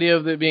like the idea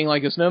of it being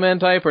like a snowman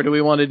type, or do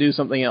we want to do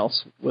something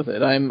else with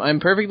it? I'm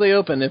perfectly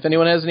open. If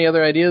anyone has any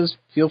other ideas,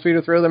 feel free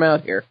to throw them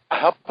out here.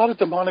 How about a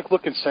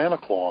demonic-looking Santa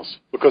Claus?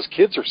 Because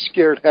kids are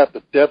scared half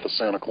to death of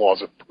Santa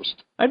Claus at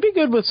first. I'd be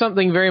good with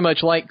something very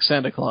much like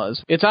Santa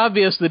Claus. It's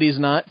obvious that he's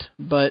not,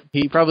 but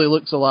he probably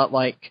looks a lot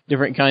like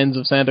different kinds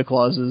of Santa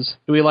Clauses.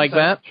 Do we like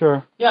that?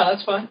 Sure. Yeah,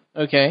 that's fine.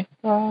 Okay.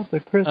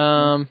 Father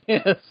Christmas.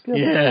 Yes.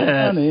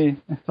 Honey.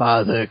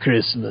 Father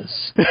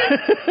Christmas.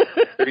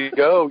 There you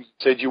go. You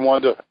said you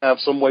wanted to have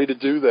some way to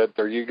do that.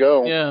 There you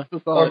go. Yeah.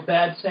 Or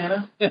Bad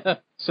Santa.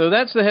 So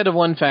that's the head of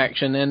one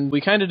faction, and we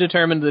kind of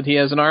determined that he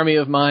has an army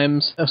of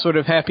mimes, a sort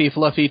of happy,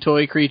 fluffy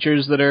toy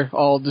creatures that are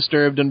all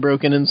disturbed and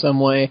broken in some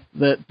way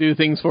that do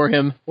things for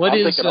him. I'm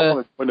thinking I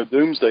want to join a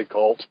doomsday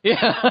cult. Yeah,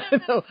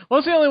 I know. Well,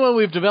 it's the only one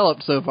we've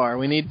developed so far.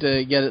 We need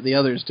to get at the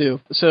others, too.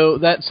 So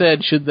that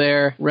said, should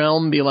their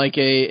realm be like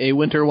a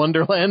winter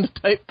wonderland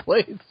type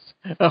place?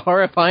 A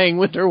horrifying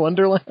winter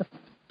wonderland?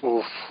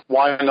 Oof,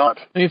 why not?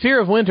 I mean, fear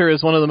of winter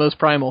is one of the most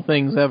primal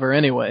things ever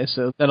anyway,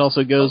 so that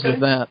also goes with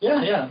that.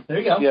 Yeah, there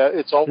you go. Yeah,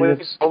 it's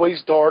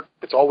always dark,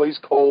 it's always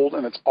cold,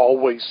 and it's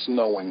always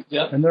snowing.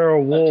 Yep. And there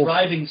are wolves.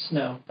 Driving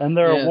snow. And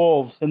there are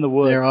wolves in the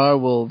woods. There are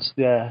wolves.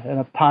 Yeah, in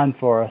a pine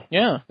forest.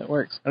 Yeah, that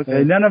works.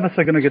 Okay, none of us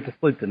are going to get to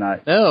sleep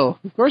tonight. No,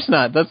 of course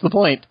not. That's the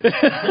point.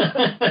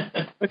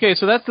 Okay,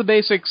 so that's the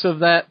basics of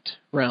that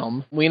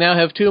realm. We now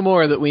have 2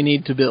 more that we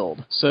need to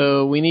build.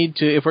 So we need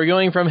to, if we're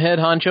going from head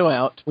honcho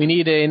out, we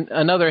need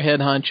another head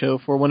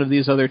honcho for one of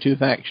these other 2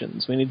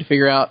 factions. We need to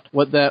figure out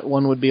what that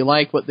one would be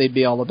like, what they'd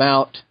be all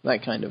about,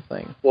 that kind of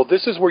thing. Well,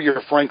 this is where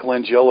your Frank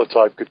Langella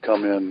type could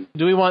come in.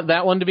 Do we want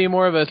that one to be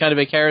more of a kind of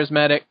a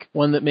charismatic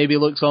one that maybe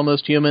looks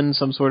almost human,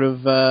 some sort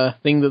of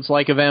thing that's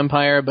like a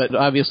vampire, but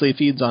obviously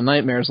feeds on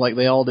nightmares like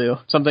they all do?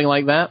 Something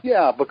like that?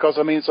 Yeah, because,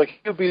 I mean, it's like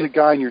he'll be the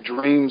guy in your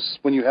dreams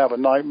when you have a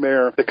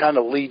nightmare that kind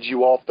of leads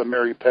you off the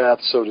merry path,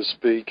 so to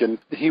speak, and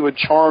he would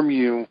charm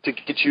you to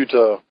get you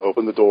to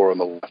open the door on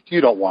the left. You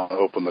don't want to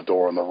open the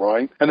door on the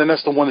right. And then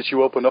that's the one that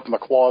you open up in the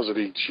closet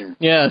eats you.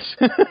 Yes.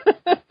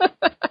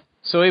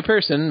 So a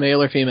person,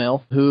 male or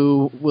female,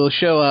 who will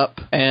show up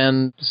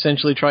and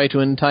essentially try to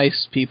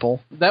entice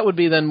people. That would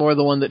be then more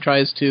the one that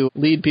tries to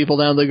lead people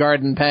down the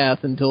garden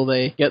path until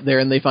they get there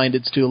and they find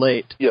it's too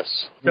late. Yes.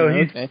 So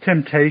he's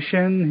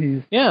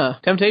temptation. Yeah,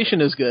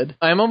 temptation is good.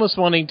 I'm almost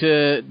wanting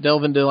to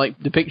delve into like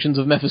depictions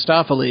of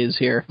Mephistopheles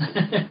here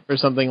or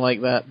something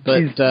like that.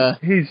 But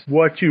he's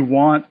what you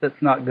want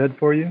that's not good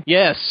for you?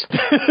 Yes.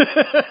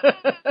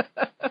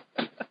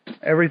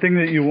 Everything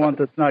that you want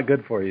that's not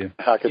good for you.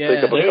 I could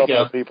think of a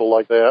couple of people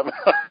like that.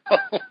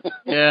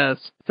 Yes.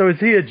 So is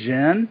he a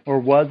djinn, or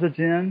was a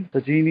djinn,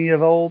 the genie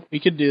of old? We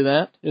could do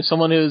that. It's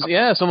someone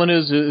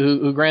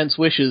who grants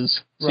wishes,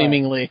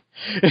 seemingly.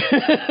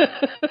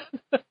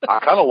 I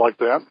kind of like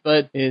that.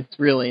 But it's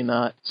really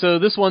not. So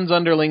this one's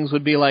underlings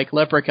would be like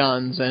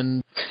leprechauns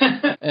and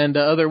and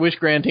other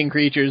wish-granting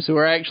creatures who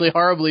are actually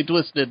horribly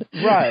twisted.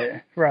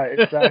 Right,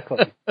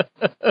 exactly.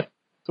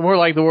 So more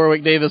like the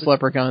Warwick Davis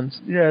leprechauns.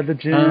 Yeah, the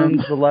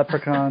djinns, the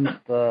leprechauns,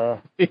 the...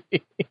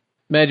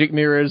 magic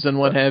mirrors and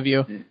what have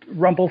you.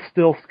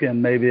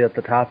 Rumpelstiltskin maybe at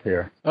the top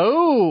here.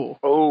 Oh,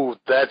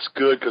 that's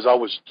good, because I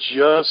was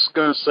just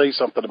going to say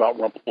something about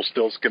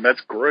Rumpelstiltskin.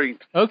 That's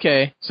great.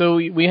 Okay, so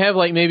we have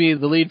like maybe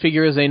the lead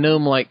figure is a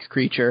gnome-like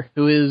creature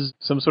who is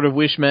some sort of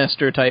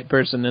wishmaster type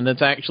person, and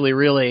it's actually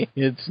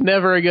it's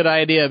never a good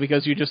idea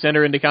because you just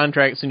enter into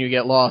contracts and you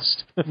get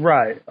lost.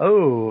 Right.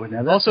 Oh,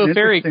 now that's also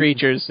fairy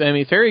creatures. I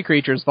mean, fairy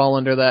creatures fall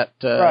under that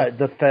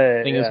the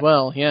fae thing as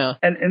well, yeah.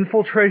 And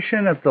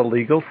infiltration of the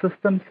legal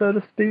system, so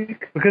to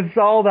speak, because it's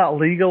all about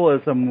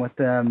legalism with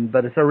them,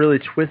 but it's a really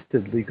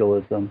twisted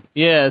legalism.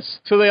 Yes.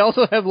 So they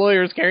also have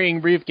lawyers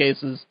carrying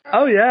briefcases.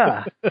 Oh,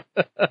 yeah.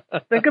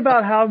 Think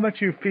about how much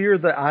you fear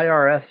the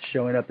IRS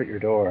showing up at your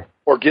door.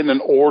 or getting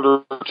an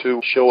order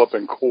to show up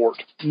in court.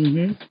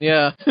 Mm-hmm.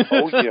 Yeah.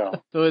 Oh, yeah.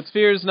 So it's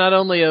fears not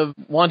only of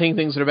wanting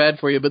things that are bad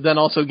for you, but then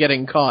also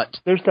getting caught.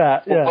 There's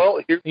that, yeah. Well,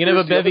 You can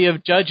have a bevy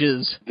of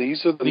judges.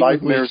 These are the Legal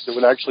nightmares that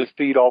would actually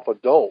feed off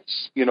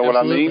adults. You know what I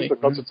Absolutely. mean?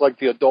 Because it's like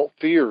the adult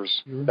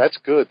fears. That's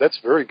good. That's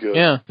very good.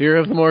 Yeah, fear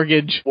of the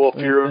mortgage. Well,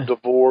 fear of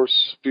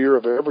divorce, fear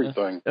of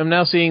everything. I'm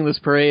now seeing this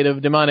parade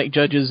of demonic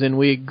judges in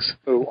wigs.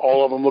 Oh,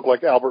 all of them look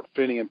like Albert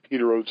Finney and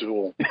Peter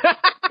O'Toole.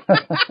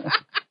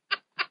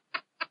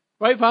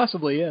 Quite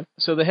possibly, yeah.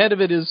 So the head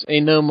of it is a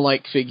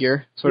gnome-like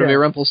figure, sort of a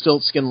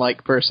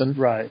Rumpelstiltskin-like person.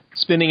 Right.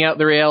 Spinning out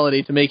the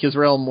reality to make his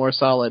realm more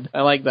solid.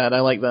 I like that.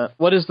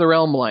 What is the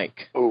realm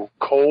like? Oh,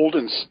 cold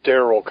and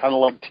sterile, kind of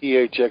like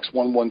THX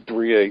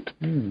 1138.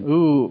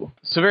 Ooh.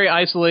 So very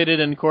isolated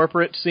and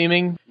corporate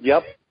seeming.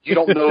 Yep. You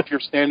don't know if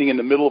you're standing in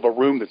the middle of a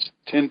room that's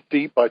 10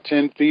 feet by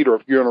 10 feet or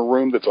if you're in a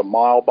room that's a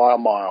mile by a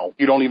mile.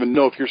 You don't even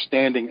know if you're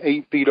standing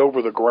 8 feet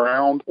over the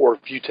ground or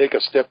if you take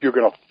a step, you're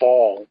going to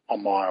fall a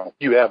mile.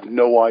 You have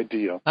no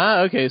idea.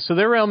 Ah, okay. So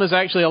their realm is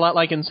actually a lot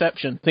like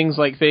Inception. Things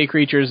like fey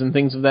creatures and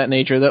things of that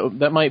nature.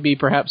 That might be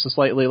perhaps a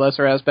slightly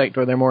lesser aspect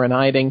where they're more in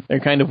hiding. They're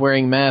kind of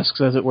wearing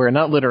masks, as it were.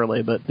 Not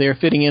literally, but they're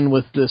fitting in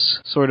with this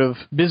sort of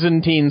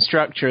Byzantine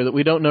structure that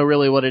we don't know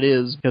really what it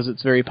is because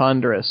it's very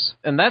ponderous.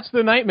 And that's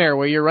the nightmare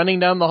where you're running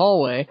down the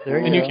hallway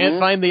and you can't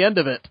find the end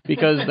of it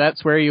because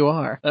that's where you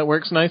are. That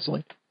works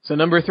nicely. So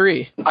number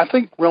 3. I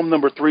think realm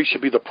number 3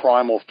 should be the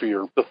primal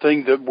fear. The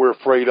thing that we're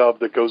afraid of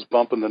that goes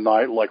bump in the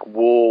night like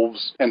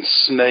wolves and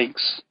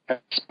snakes and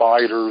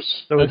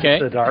spiders. So Okay.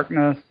 it's the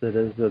darkness, it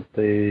is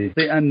the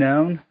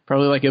unknown.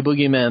 Probably like a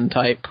boogeyman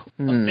type.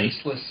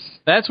 Faceless.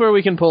 That's where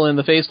we can pull in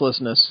the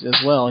facelessness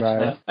as well.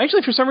 Right.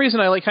 Actually, for some reason,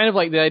 I kind of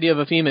like the idea of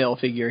a female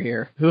figure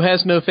here who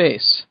has no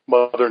face.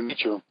 Mother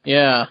Nature.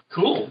 Yeah.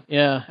 Cool.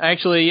 Yeah.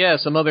 Actually,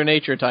 yes, a Mother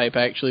Nature type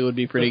actually would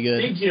be pretty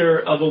good. Figure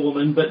of a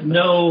woman, but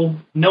no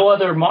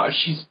other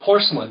she's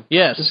porcelain.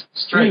 Yes. Just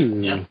straight.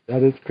 Ooh, Yeah.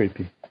 that is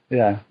creepy.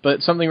 Yeah.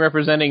 But something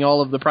representing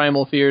all of the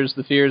primal fears,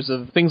 the fears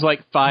of things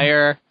like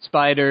fire,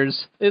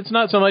 spiders. It's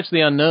not so much the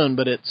unknown,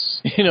 but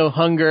it's,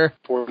 hunger.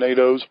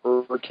 Tornadoes,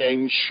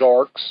 hurricanes,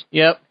 sharks,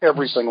 Yep.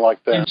 everything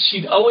like that. And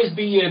she'd always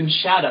be in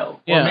shadow,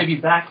 Yeah. or maybe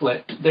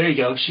backlit. There you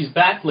go. She's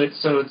backlit,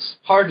 so it's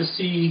hard to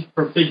see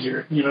her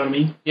figure. You know what I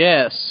mean?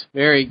 Yes.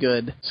 Very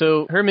good.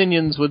 So her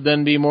minions would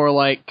then be more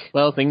like,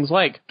 well, things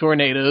like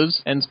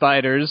tornadoes and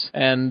spiders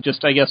and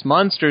just, I guess,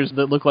 monsters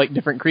that look like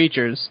different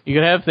creatures. You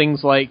could have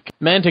things like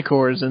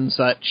manticores and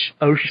such.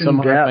 Ocean Some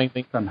horrifying depth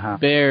things. somehow.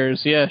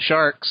 Bears, yeah,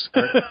 sharks.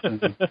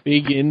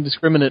 Big,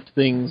 indiscriminate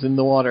things in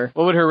the water.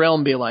 What would her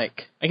realm be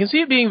like? I can see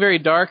it being very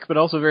dark, but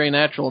also very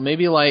natural.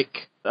 Maybe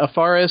like a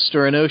forest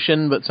or an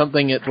ocean, but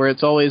something where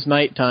it's always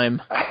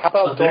nighttime. How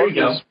about there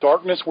you darkness?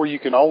 Darkness where you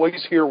can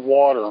always hear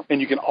water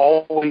and you can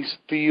always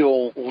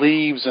feel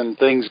leaves and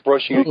things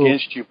brushing Ooh.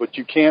 against you, but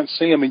you can't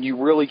see them and you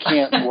really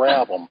can't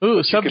grab them. Ooh, But you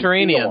can feel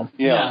subterranean. 'em.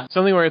 Yeah.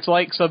 Something where it's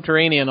like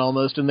subterranean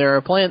almost, and there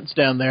are plants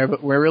down there,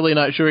 but we're really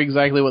not sure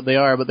exactly what they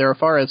are, but there are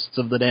forests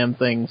of the damn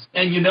things.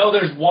 And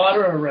there's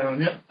water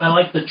around it. I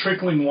like the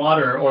trickling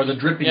water or the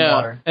dripping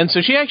water. And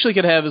so she actually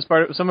could have, as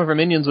part of, some of her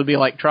minions would be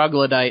like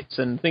troglodytes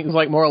and things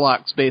like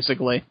Morlocks,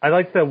 basically. I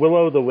like the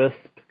will-o'-the-wisp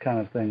kind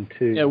of thing,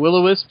 too. Yeah,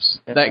 will-o'-wisps,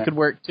 Yeah. that could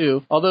work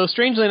too. Although,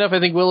 strangely enough, I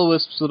think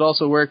will-o'-wisps would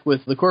also work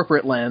with the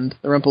corporate land,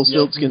 the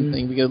Rumpelstiltskin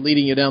thing, because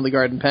leading you down the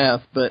garden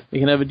path, but they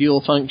can have a dual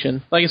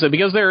function. Like I said,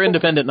 because they're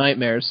independent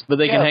nightmares, but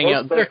they can hang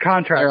out. They're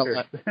contractors.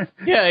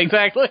 Yeah,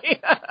 exactly.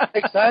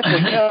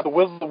 Exactly, yeah. The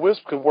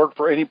Will-o'-the-Wisp could work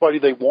for anybody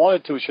they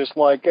wanted to. It's just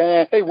like,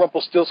 hey,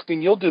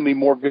 Rumpelstiltskin, you'll do me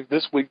more good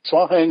this week, so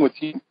I'll hang with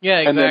you. Yeah,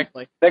 And then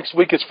exactly. next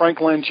week it's Frank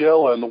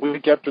Langella, and the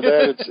week after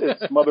that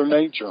it's Mother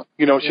Nature.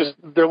 It's just,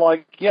 they're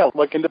like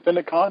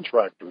independent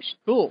contractors.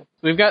 Cool.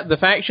 We've got the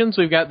factions,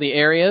 we've got the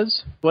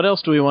areas. What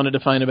else do we want to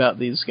define about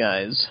these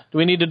guys? Do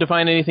we need to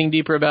define anything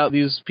deeper about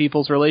these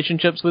people's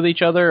relationships with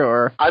each other,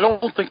 or? I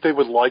don't think they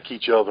would like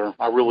each other.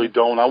 I really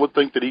don't. I would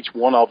think that each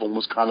one of them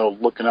was kind of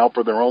looking out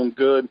for their own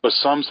good. But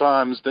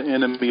sometimes the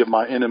enemy of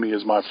my enemy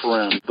is my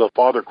friend. The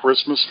Father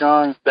Christmas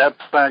guy, that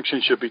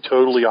faction should be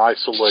totally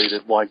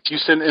isolated. Like, you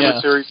send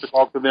emissaries to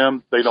talk to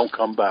them, they don't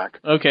come back.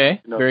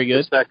 Okay, very good.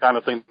 It's that kind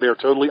of thing. They're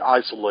totally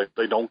isolated.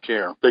 They don't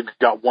care. They've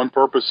got one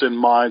purpose in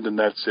mind, and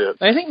that's it.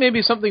 I think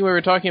maybe something we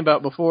were talking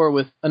about before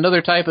with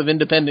another type of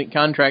independent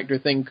contractor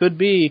thing could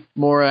be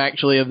more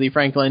actually of the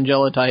Frank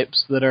Langella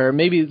types that are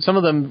maybe some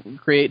of them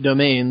create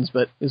domains,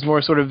 but is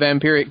more sort of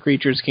vampiric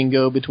creatures can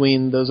go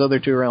between those other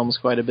two realms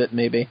quite a bit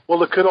maybe.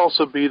 Well, it could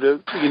also be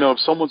that, if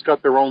someone's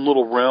got their own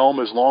little realm,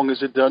 as long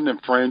as it doesn't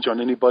infringe on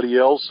anybody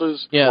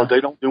else's, or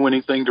they don't do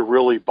anything to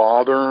really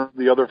bother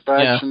the other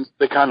factions,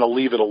 they kind of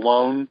leave it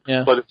alone.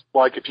 Yeah. But it's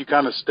like if you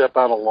kind of step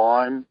out of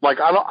line, like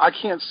I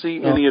can't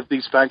see any of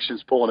these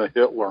factions pulling a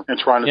Hitler and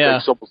trying to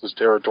take someone else's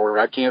territory.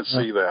 I can't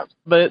see that.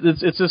 But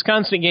it's this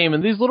constant game,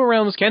 and these little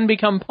realms can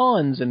become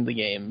pawns in the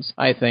games,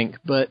 I think.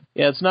 But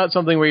yeah, it's not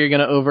something where you're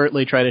going to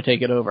overtly try to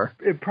take it over.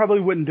 It probably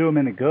wouldn't do them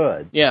any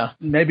good. Yeah.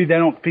 Maybe they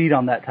don't feed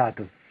on that type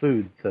of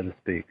food, so to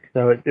speak.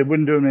 So it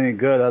wouldn't do them any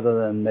good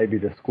other than maybe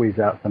to squeeze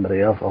out somebody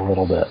else a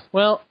little bit.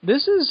 Well,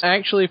 this is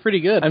actually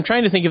pretty good. I'm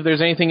trying to think if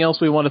there's anything else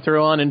we want to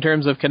throw on in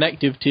terms of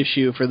connective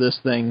tissue for this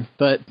thing,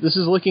 but this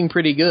is looking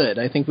pretty good.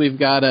 I think we've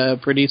got a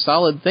pretty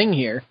solid thing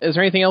here. Is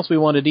there anything else we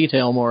want to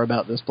detail more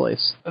about this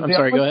place? I'm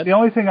sorry, go ahead. The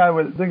only thing I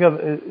would think of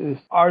is,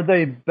 are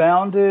they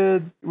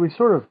bounded? We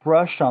sort of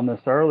brushed on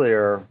this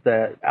earlier,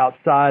 that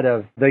outside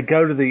of, they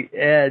go to the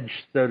edge,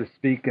 so to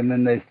speak, and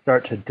then they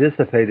start to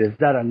dissipate. Is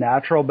that a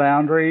natural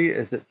boundary?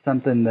 Is it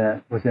something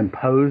that was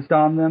imposed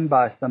on them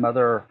by some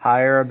other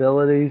higher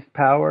abilities,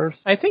 powers?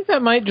 I think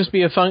that might just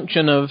be a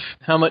function of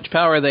how much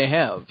power they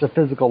have. It's a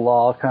physical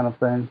law kind of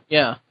thing?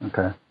 Yeah.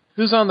 Okay.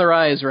 Who's on the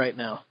rise right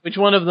now? Which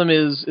one of them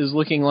is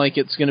looking like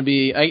it's going to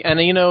be...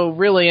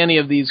 really any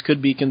of these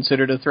could be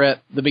considered a threat,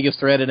 the biggest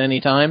threat at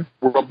any time.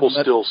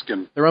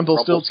 Rumpelstiltskin. The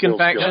Rumpelstiltskin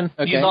faction?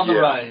 Yeah. Okay. He's on the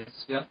rise.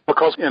 Yeah.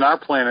 Because in our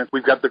planet,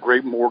 we've got the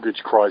great mortgage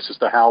crisis,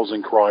 the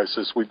housing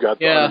crisis, we've got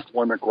the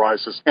unemployment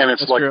crisis, and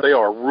it's like they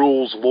are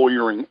rules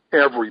lawyering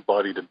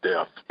everybody to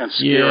death and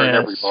scaring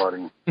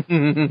everybody.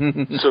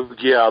 So,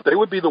 yeah, they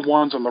would be the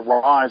ones on the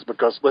rise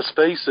because, let's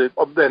face it,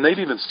 and they've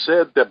even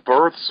said that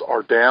births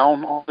are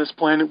down on this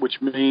planet, which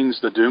means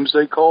the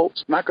Doomsday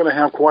Cult's not going to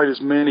have quite as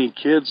many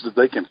kids that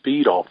they can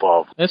feed off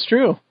of. That's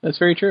true. That's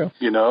very true.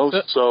 You know,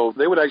 so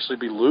they would actually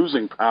be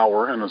losing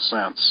power in a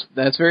sense.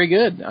 That's very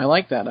good. I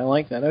like that.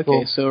 Okay,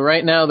 Cool. So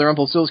right now the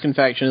Rumpelstiltskin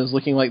faction is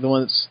looking like the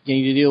one that's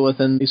getting to deal with,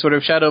 and the sort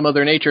of Shadow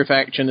Mother Nature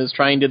faction is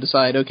trying to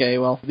decide, okay,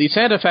 well, the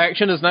Santa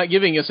faction is not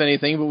giving us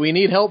anything, but we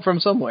need help from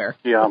somewhere.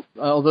 Yeah.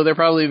 Although they're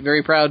probably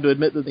very proud to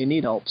admit that they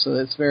need help, so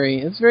it's very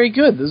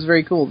good. This is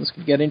very cool. This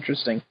could get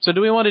interesting. So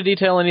do we want to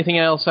detail anything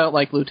else out,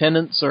 like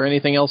lieutenants or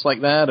anything else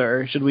like that,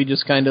 or should we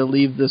just kind of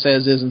leave this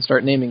as is and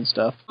start naming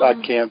stuff? I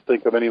can't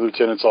think of any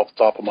lieutenants off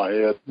the top of my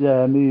head.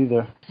 Yeah, me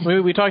either.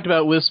 We talked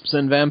about wisps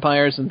and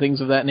vampires and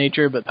things of that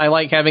nature, but I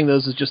like having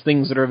those as just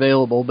things that are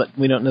available, but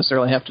we don't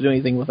necessarily have to do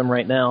anything with them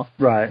right now.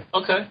 Right.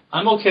 Okay.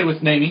 I'm okay with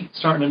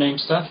starting to name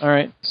stuff. All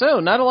right. So,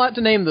 not a lot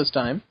to name this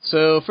time.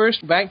 So,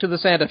 first, back to the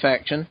Santa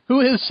faction.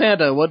 Who is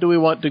Santa? What do we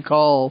want to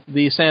call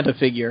the Santa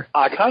figure?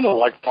 I kind of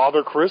like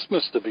Father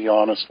Christmas, to be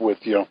honest with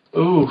you.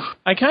 Ooh.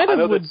 I kind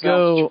of would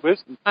go...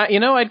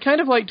 I'd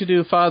kind of like to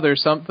do Father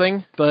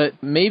something, but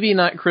maybe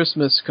not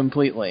Christmas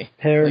completely.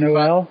 Père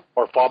Noël?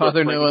 Or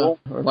Father Noel,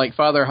 or like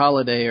Father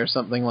Holiday or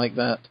something like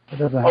that.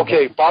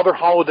 Okay, Father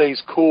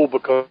Holiday's cool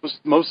because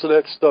most of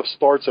that stuff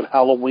starts at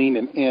Halloween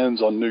and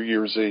ends on New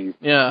Year's Eve.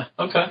 Yeah.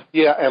 Okay.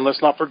 Yeah, and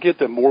let's not forget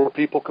that more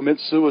people commit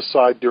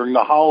suicide during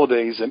the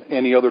holidays than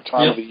any other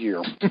time of the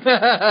year.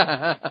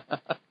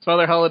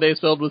 Father Holiday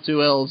spelled with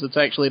 2 L's. It's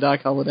actually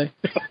Doc Holiday.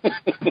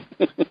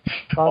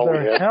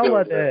 Father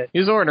Holiday.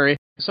 He's ornery.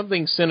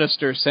 Something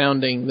sinister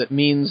sounding that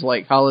means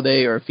like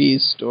holiday or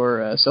feast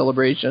or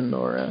celebration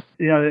or...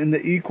 in the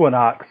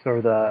equinox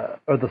or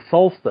the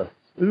solstice.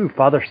 Ooh,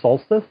 Father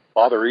Solstice?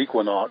 Father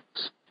Equinox.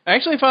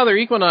 Actually, Father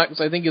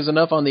Equinox, I think, is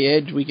enough on the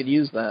edge. We could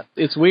use that.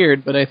 It's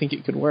weird, but I think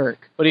it could work.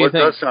 What do you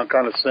think? It does sound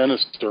kind of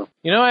sinister.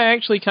 I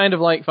actually kind of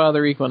like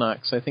Father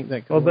Equinox. I think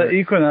that could work. Well, the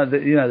equinox,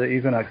 the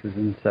equinox is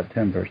in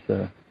September,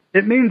 so...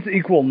 It means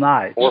equal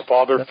night. Or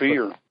Father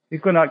Fear.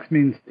 Equinox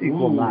means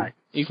equal night.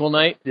 Equal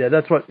night? Yeah,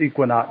 that's what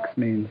equinox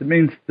means. It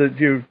means that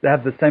you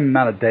have the same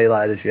amount of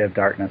daylight as you have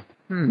darkness.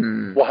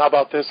 Well, how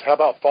about this? How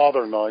about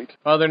Father Night?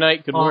 Father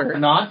Night could work.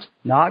 Not?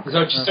 Noct? Is that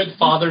what you said?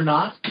 Father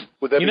Not?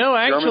 Would that be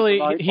actually,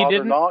 German tonight, he Father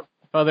didn't. Nacht?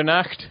 Father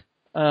Nacht.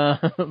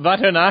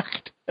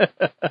 Vaternacht.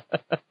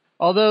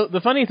 Although,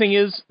 the funny thing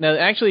is, now,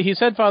 actually, he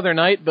said Father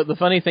Night, but the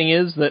funny thing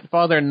is that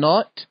Father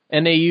Naught,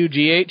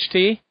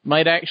 N-A-U-G-H-T,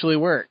 might actually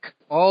work.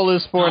 All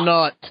is for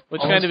naught,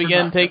 which kind of,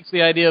 again, takes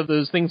the idea of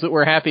those things that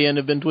were happy and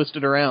have been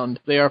twisted around.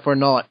 They are for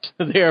naught.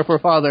 They are for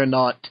Father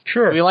Naught.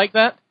 Sure. Do we like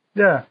that?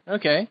 Yeah.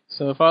 Okay,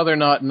 so Father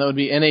Naught, and that would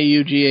be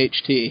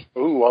N-A-U-G-H-T.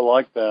 Ooh, I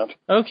like that.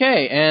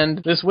 Okay,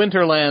 and this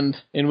Winterland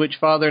in which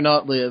Father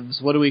Naught lives,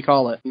 what do we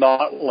call it?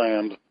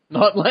 Notland.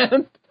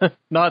 Notland?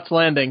 Knots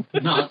Landing.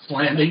 Knots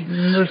Landing.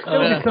 There's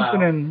still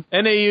something in...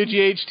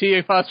 N-A-U-G-H-T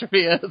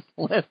apostrophe S.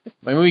 I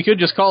mean, we could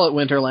just call it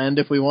Winterland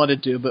if we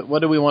wanted to, but what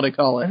do we want to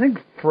call it? I think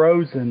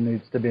Frozen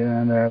needs to be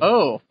in there.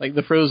 Oh, like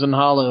the Frozen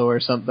Hollow or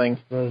something.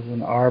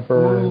 Frozen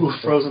Arbor. Ooh,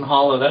 Frozen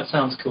Hollow. That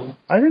sounds cool.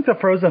 I think the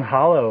Frozen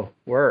Hollow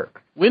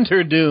works.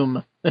 Winter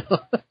Doom.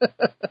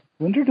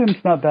 Winter Doom's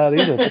not bad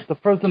either. It's the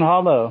Frozen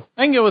Hollow.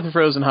 I can go with the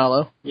Frozen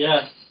Hollow.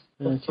 Yes.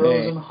 Okay.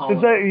 Frozen Hollow.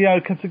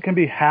 Because it can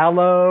be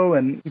Hallow,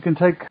 and you can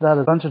take that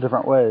a bunch of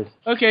different ways.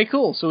 Okay,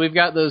 cool. So we've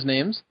got those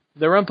names.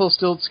 The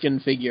Rumpelstiltskin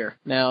figure.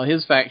 Now,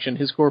 his faction,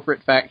 his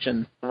corporate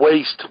faction.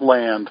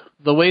 Wasteland.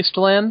 The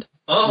Wasteland?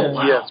 Oh,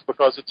 wow. Yes,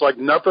 because it's like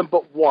nothing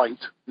but white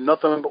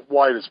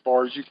as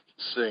far as you can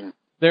see.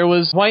 There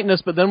was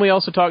whiteness, but then we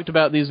also talked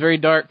about these very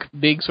dark,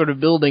 big sort of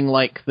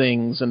building-like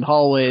things and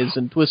hallways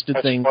and twisted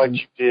things. That's right,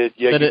 you did.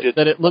 Yeah, you did.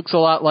 That it looks a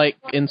lot like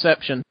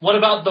Inception. What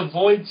about the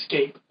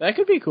Voidscape? That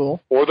could be cool.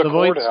 Or the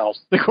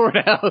courthouse. The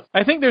courthouse.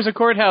 I think there's a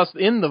courthouse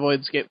in the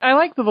Voidscape. I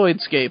like the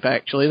Voidscape,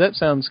 actually. That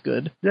sounds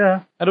good.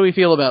 Yeah. How do we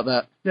feel about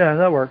that? Yeah,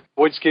 that works.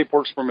 Voidscape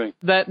works for me.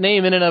 That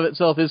name in and of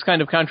itself is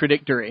kind of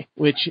contradictory,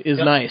 which is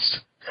nice.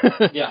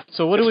 Yeah.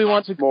 So what do we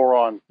want to...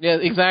 Moron. Yeah,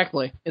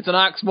 exactly. It's an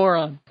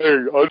oxymoron. Hey,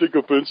 I take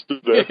offense to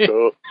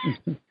that.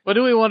 What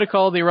do we want to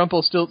call the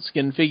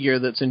Rumpelstiltskin figure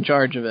that's in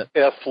charge of it?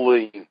 F.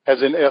 Lee,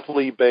 as in F.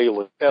 Lee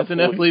Bailey. It's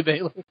an F. Lee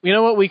Bailey. You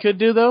know what we could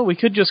do, though? We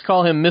could just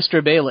call him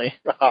Mr. Bailey.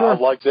 I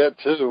like that,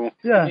 too.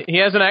 Yeah. He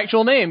has an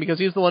actual name because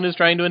he's the one who's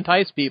trying to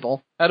entice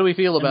people. How do we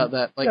feel about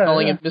that? Like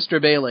calling him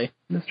Mr. Bailey.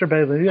 Mr.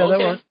 Bailey, yeah, that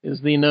works.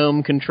 Is the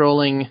gnome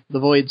controlling the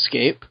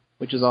Voidscape,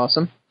 which is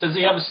awesome. Does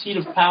he have a seat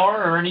of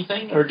power or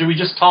anything? Or do we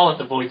just call it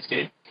the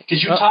Voidscape?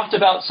 Because you talked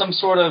about some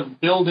sort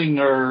of building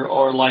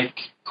or like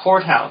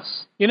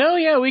courthouse. You know,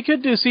 yeah, we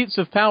could do seats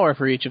of power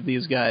for each of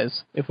these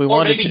guys if we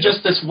wanted to. Or maybe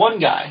just this one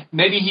guy.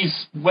 Maybe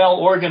he's well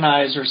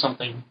organized or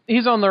something.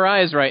 He's on the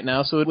rise right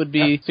now, so it would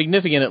be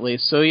significant at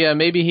least. So yeah,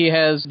 maybe he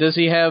has. Does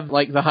he have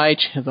like the high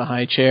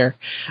chair?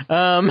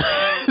 I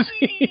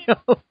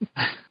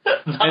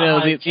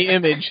know the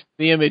image.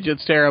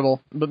 It's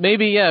terrible. But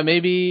maybe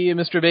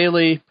Mr.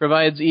 Bailey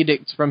provides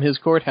edicts from his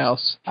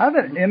courthouse. I have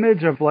an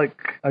image of like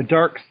a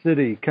dark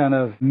city, kind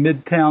of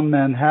midtown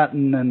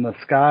Manhattan, and the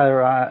sky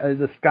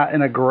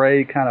in a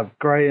gray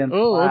and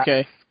black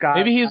sky.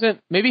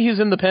 Maybe he's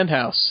in the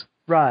penthouse.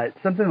 Right,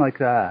 something like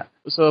that.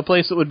 So a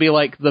place that would be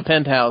like the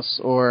penthouse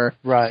or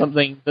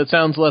something that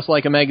sounds less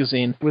like a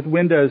magazine. With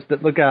windows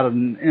that look out at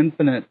an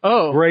infinite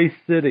gray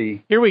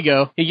city. Here we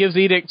go. He gives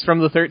edicts from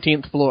the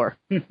 13th floor.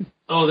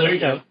 Oh, there you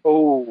go.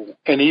 Oh,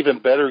 and even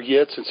better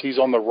yet, since he's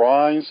on the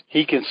rise,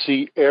 he can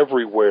see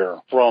everywhere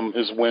from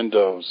his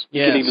windows.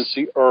 Yes. He can even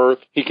see Earth.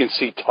 He can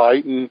see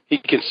Titan. He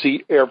can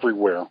see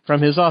everywhere.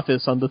 From his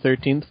office on the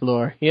 13th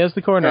floor. He has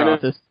the corner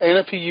office. And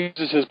if he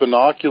uses his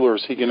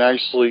binoculars, he can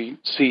actually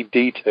see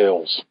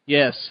details.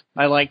 Yes,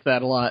 I like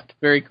that a lot.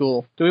 Very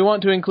cool. Do we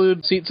want to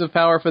include seats of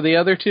power for the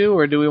other two,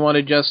 or do we want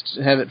to just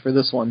have it for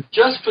this one?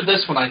 Just for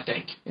this one, I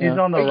think. He's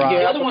on the rise.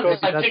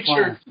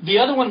 The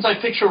other ones I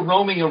picture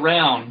roaming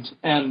around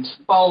and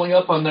following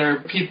up on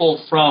their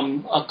people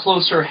from a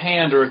closer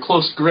hand or a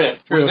close grip.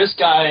 True. Where this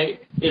guy,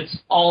 it's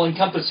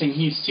all-encompassing.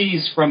 He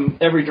sees from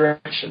every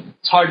direction.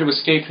 It's hard to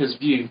escape his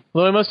view.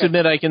 Well, I must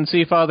admit I can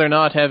see Father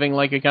Not having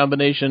like a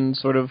combination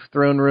sort of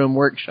throne room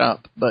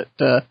workshop, but...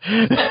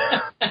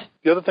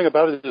 The other thing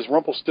about it is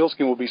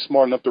Rumpelstiltskin will be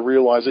smart enough to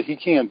realize that he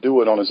can't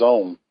do it on his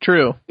own.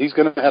 True. He's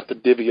going to have to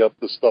divvy up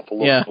the stuff a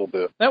little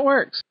bit. That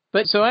works.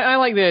 But so I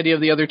like the idea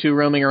of the other two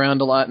roaming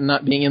around a lot and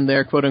not being in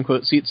their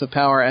quote-unquote seats of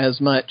power as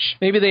much.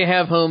 Maybe they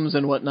have homes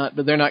and whatnot,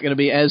 but they're not going to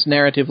be as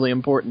narratively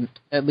important,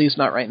 at least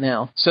not right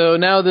now. So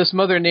now this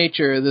Mother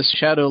Nature, this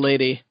shadow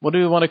lady, what do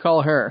we want to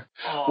call her?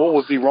 What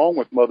would be wrong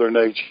with Mother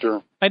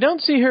Nature? I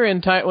don't see her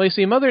well, you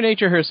see, Mother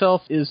Nature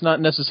herself is not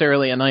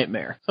necessarily a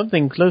nightmare.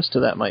 Something close to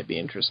that might be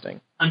interesting.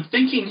 I'm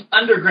thinking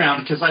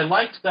underground, because I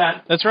liked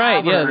that. That's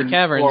right, the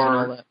caverns and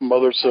all that.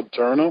 Mother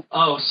Subterna?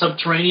 Oh,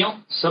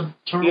 subterranean?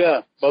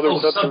 Yeah, Mother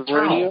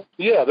Subterranean.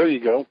 Yeah, there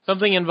you go.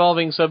 Something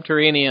involving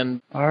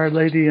subterranean. Our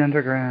Lady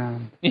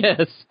Underground.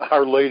 Yes.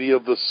 Our Lady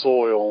of the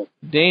Soil.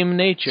 Dame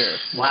Nature.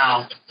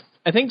 Wow.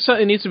 I think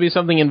it needs to be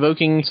something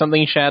invoking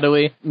something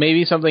shadowy,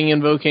 maybe something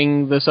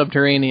invoking the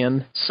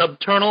subterranean.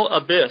 Subternal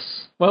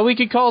abyss. Well, we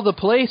could call the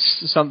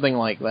place something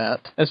like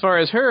that. As far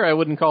as her, I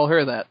wouldn't call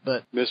her that,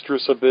 but...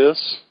 Mistress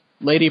Abyss?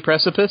 Lady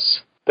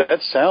Precipice? That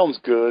sounds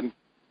good.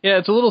 Yeah,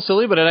 it's a little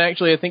silly, but I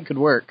think could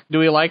work. Do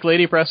we like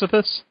Lady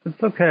Precipice?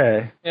 It's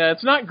okay. Yeah,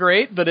 it's not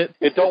great, but it...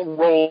 It don't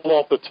roll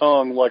off the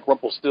tongue like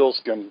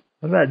Rumpelstiltskin.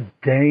 What about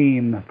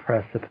Dame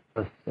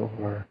Precipice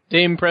or...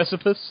 Dame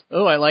Precipice?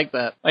 Oh, I like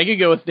that. I could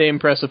go with Dame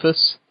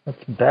Precipice.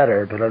 That's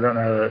better, but I don't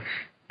know that it's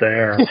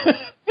there.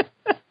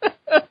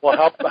 Well,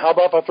 how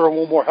about if I throw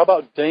one more? How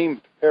about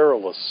Dame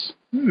Perilous?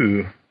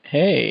 Ooh.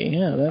 Hey,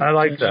 yeah. I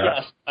like that.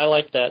 Yeah, I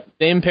like that.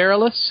 Dame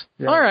Perilous?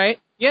 Yeah. All right,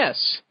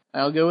 yes.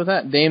 I'll go with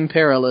that. Dame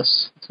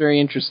Perilous. It's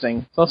very interesting.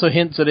 It also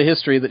hints at a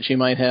history that she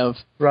might have.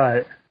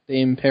 Right.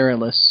 Dame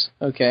Perilous.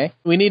 Okay.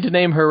 We need to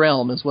name her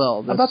realm as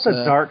well. How about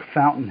the Dark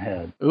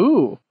Fountainhead?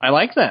 Ooh, I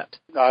like that.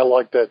 I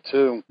like that,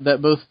 too.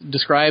 That both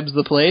describes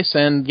the place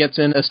and gets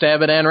in a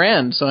stab at Ayn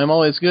Rand, so I'm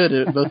always good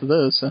at both of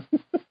those. So.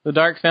 The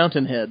Dark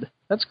Fountainhead.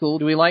 That's cool.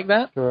 Do we like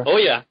that? Sure. Oh,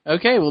 yeah.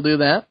 Okay, we'll do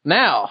that.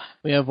 Now,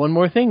 we have one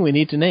more thing we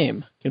need to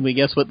name. Can we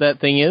guess what that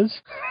thing is?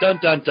 Dun,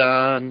 dun,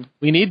 dun.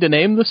 We need to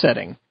name the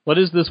setting. What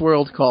is this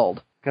world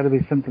called? Got to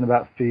be something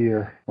about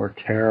fear or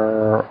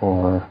terror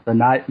or the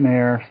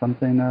nightmare,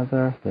 something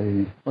other.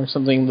 Or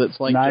something that's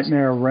like...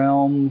 Nightmare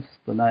Realms,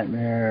 the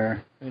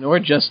nightmare... or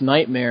just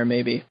nightmare,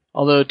 maybe.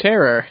 Although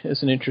terror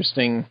is an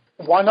interesting...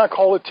 Why not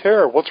call it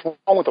Terror? What's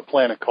wrong with a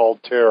planet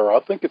called Terror? I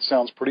think it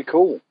sounds pretty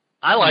cool.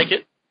 I like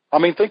it. I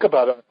mean, think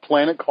about it. A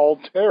planet called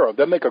Terror.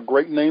 That'd make a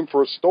great name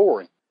for a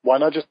story. Why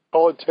not just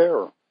call it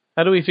Terror?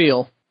 How do we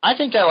feel? I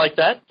think I like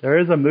that. There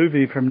is a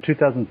movie from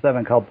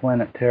 2007 called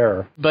Planet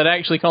Terror. But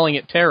actually calling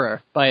it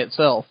Terror by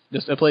itself,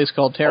 just a place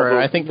called Terror,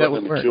 I think that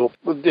would work.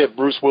 Yeah,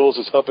 Bruce Willis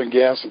is huffing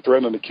gas and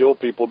threatening to kill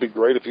people. It'd be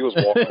great if he was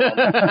walking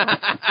around.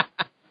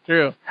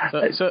 True.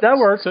 That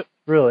works,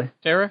 really.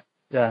 Terror?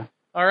 Yeah.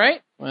 All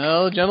right.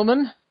 Well,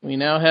 gentlemen, We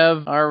now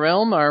have our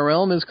realm. Our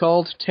realm is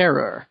called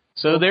Terror.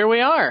 So there we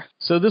are.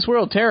 So this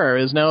world, Terror,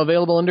 is now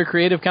available under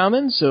Creative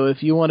Commons, so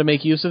if you want to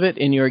make use of it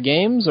in your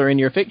games or in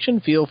your fiction,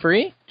 feel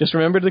free. Just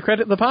remember to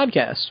credit the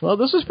podcast. Well,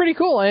 this was pretty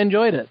cool. I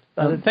enjoyed it.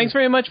 Thanks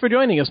very much for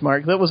joining us,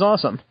 Mark. That was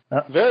awesome.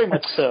 Very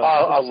much so.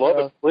 I love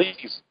it.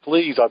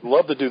 Please, I'd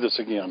love to do this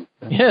again.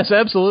 Yes,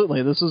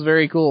 absolutely. This was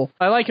very cool.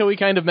 I like how we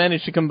kind of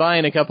managed to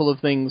combine a couple of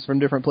things from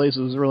different places.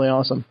 It was really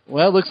awesome.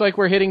 Well, looks like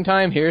we're hitting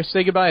time here.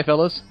 Say goodbye,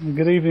 fellas.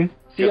 Good evening.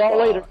 See y'all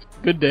later.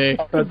 Good day.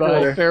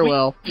 Goodbye.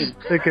 Farewell.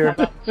 Take care.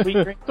 Sweet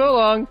dreams. So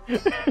long.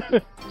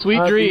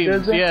 Sweet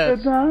dreams, yes.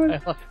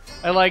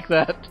 I like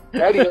that.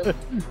 Adios.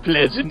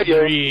 Pleasant Adios.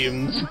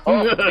 dreams.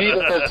 Oh,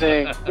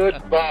 Wiedersehen.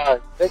 Goodbye.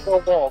 Take a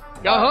walk.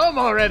 Go home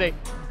already.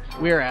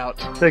 We're out.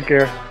 Take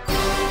care.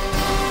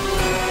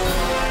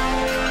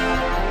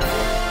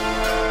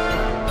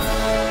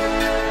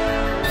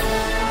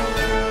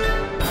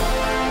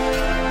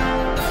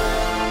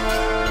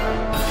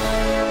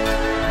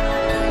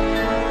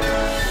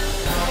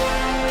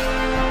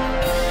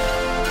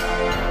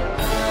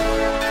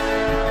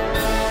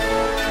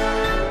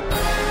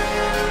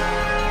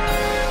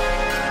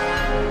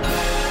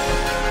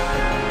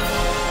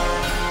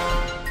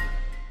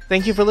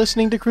 Thank you for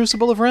listening to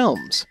Crucible of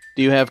Realms.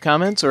 Do you have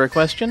comments or a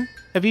question?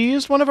 Have you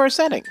used one of our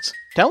settings?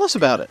 Tell us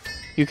about it.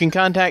 You can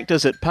contact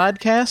us at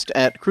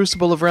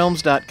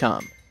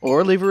podcast@crucibleofrealms.com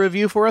or leave a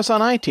review for us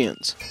on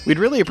iTunes. We'd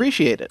really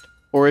appreciate it.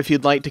 Or if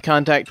you'd like to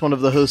contact one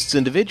of the hosts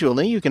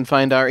individually, you can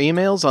find our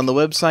emails on the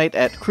website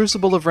at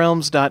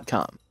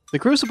crucibleofrealms.com. The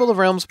Crucible of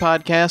Realms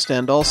podcast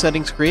and all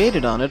settings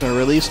created on it are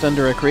released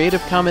under a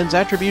Creative Commons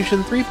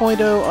Attribution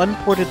 3.0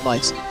 unported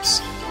license.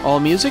 All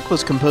music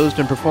was composed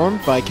and performed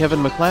by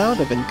Kevin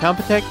MacLeod of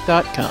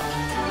Incompetech.com.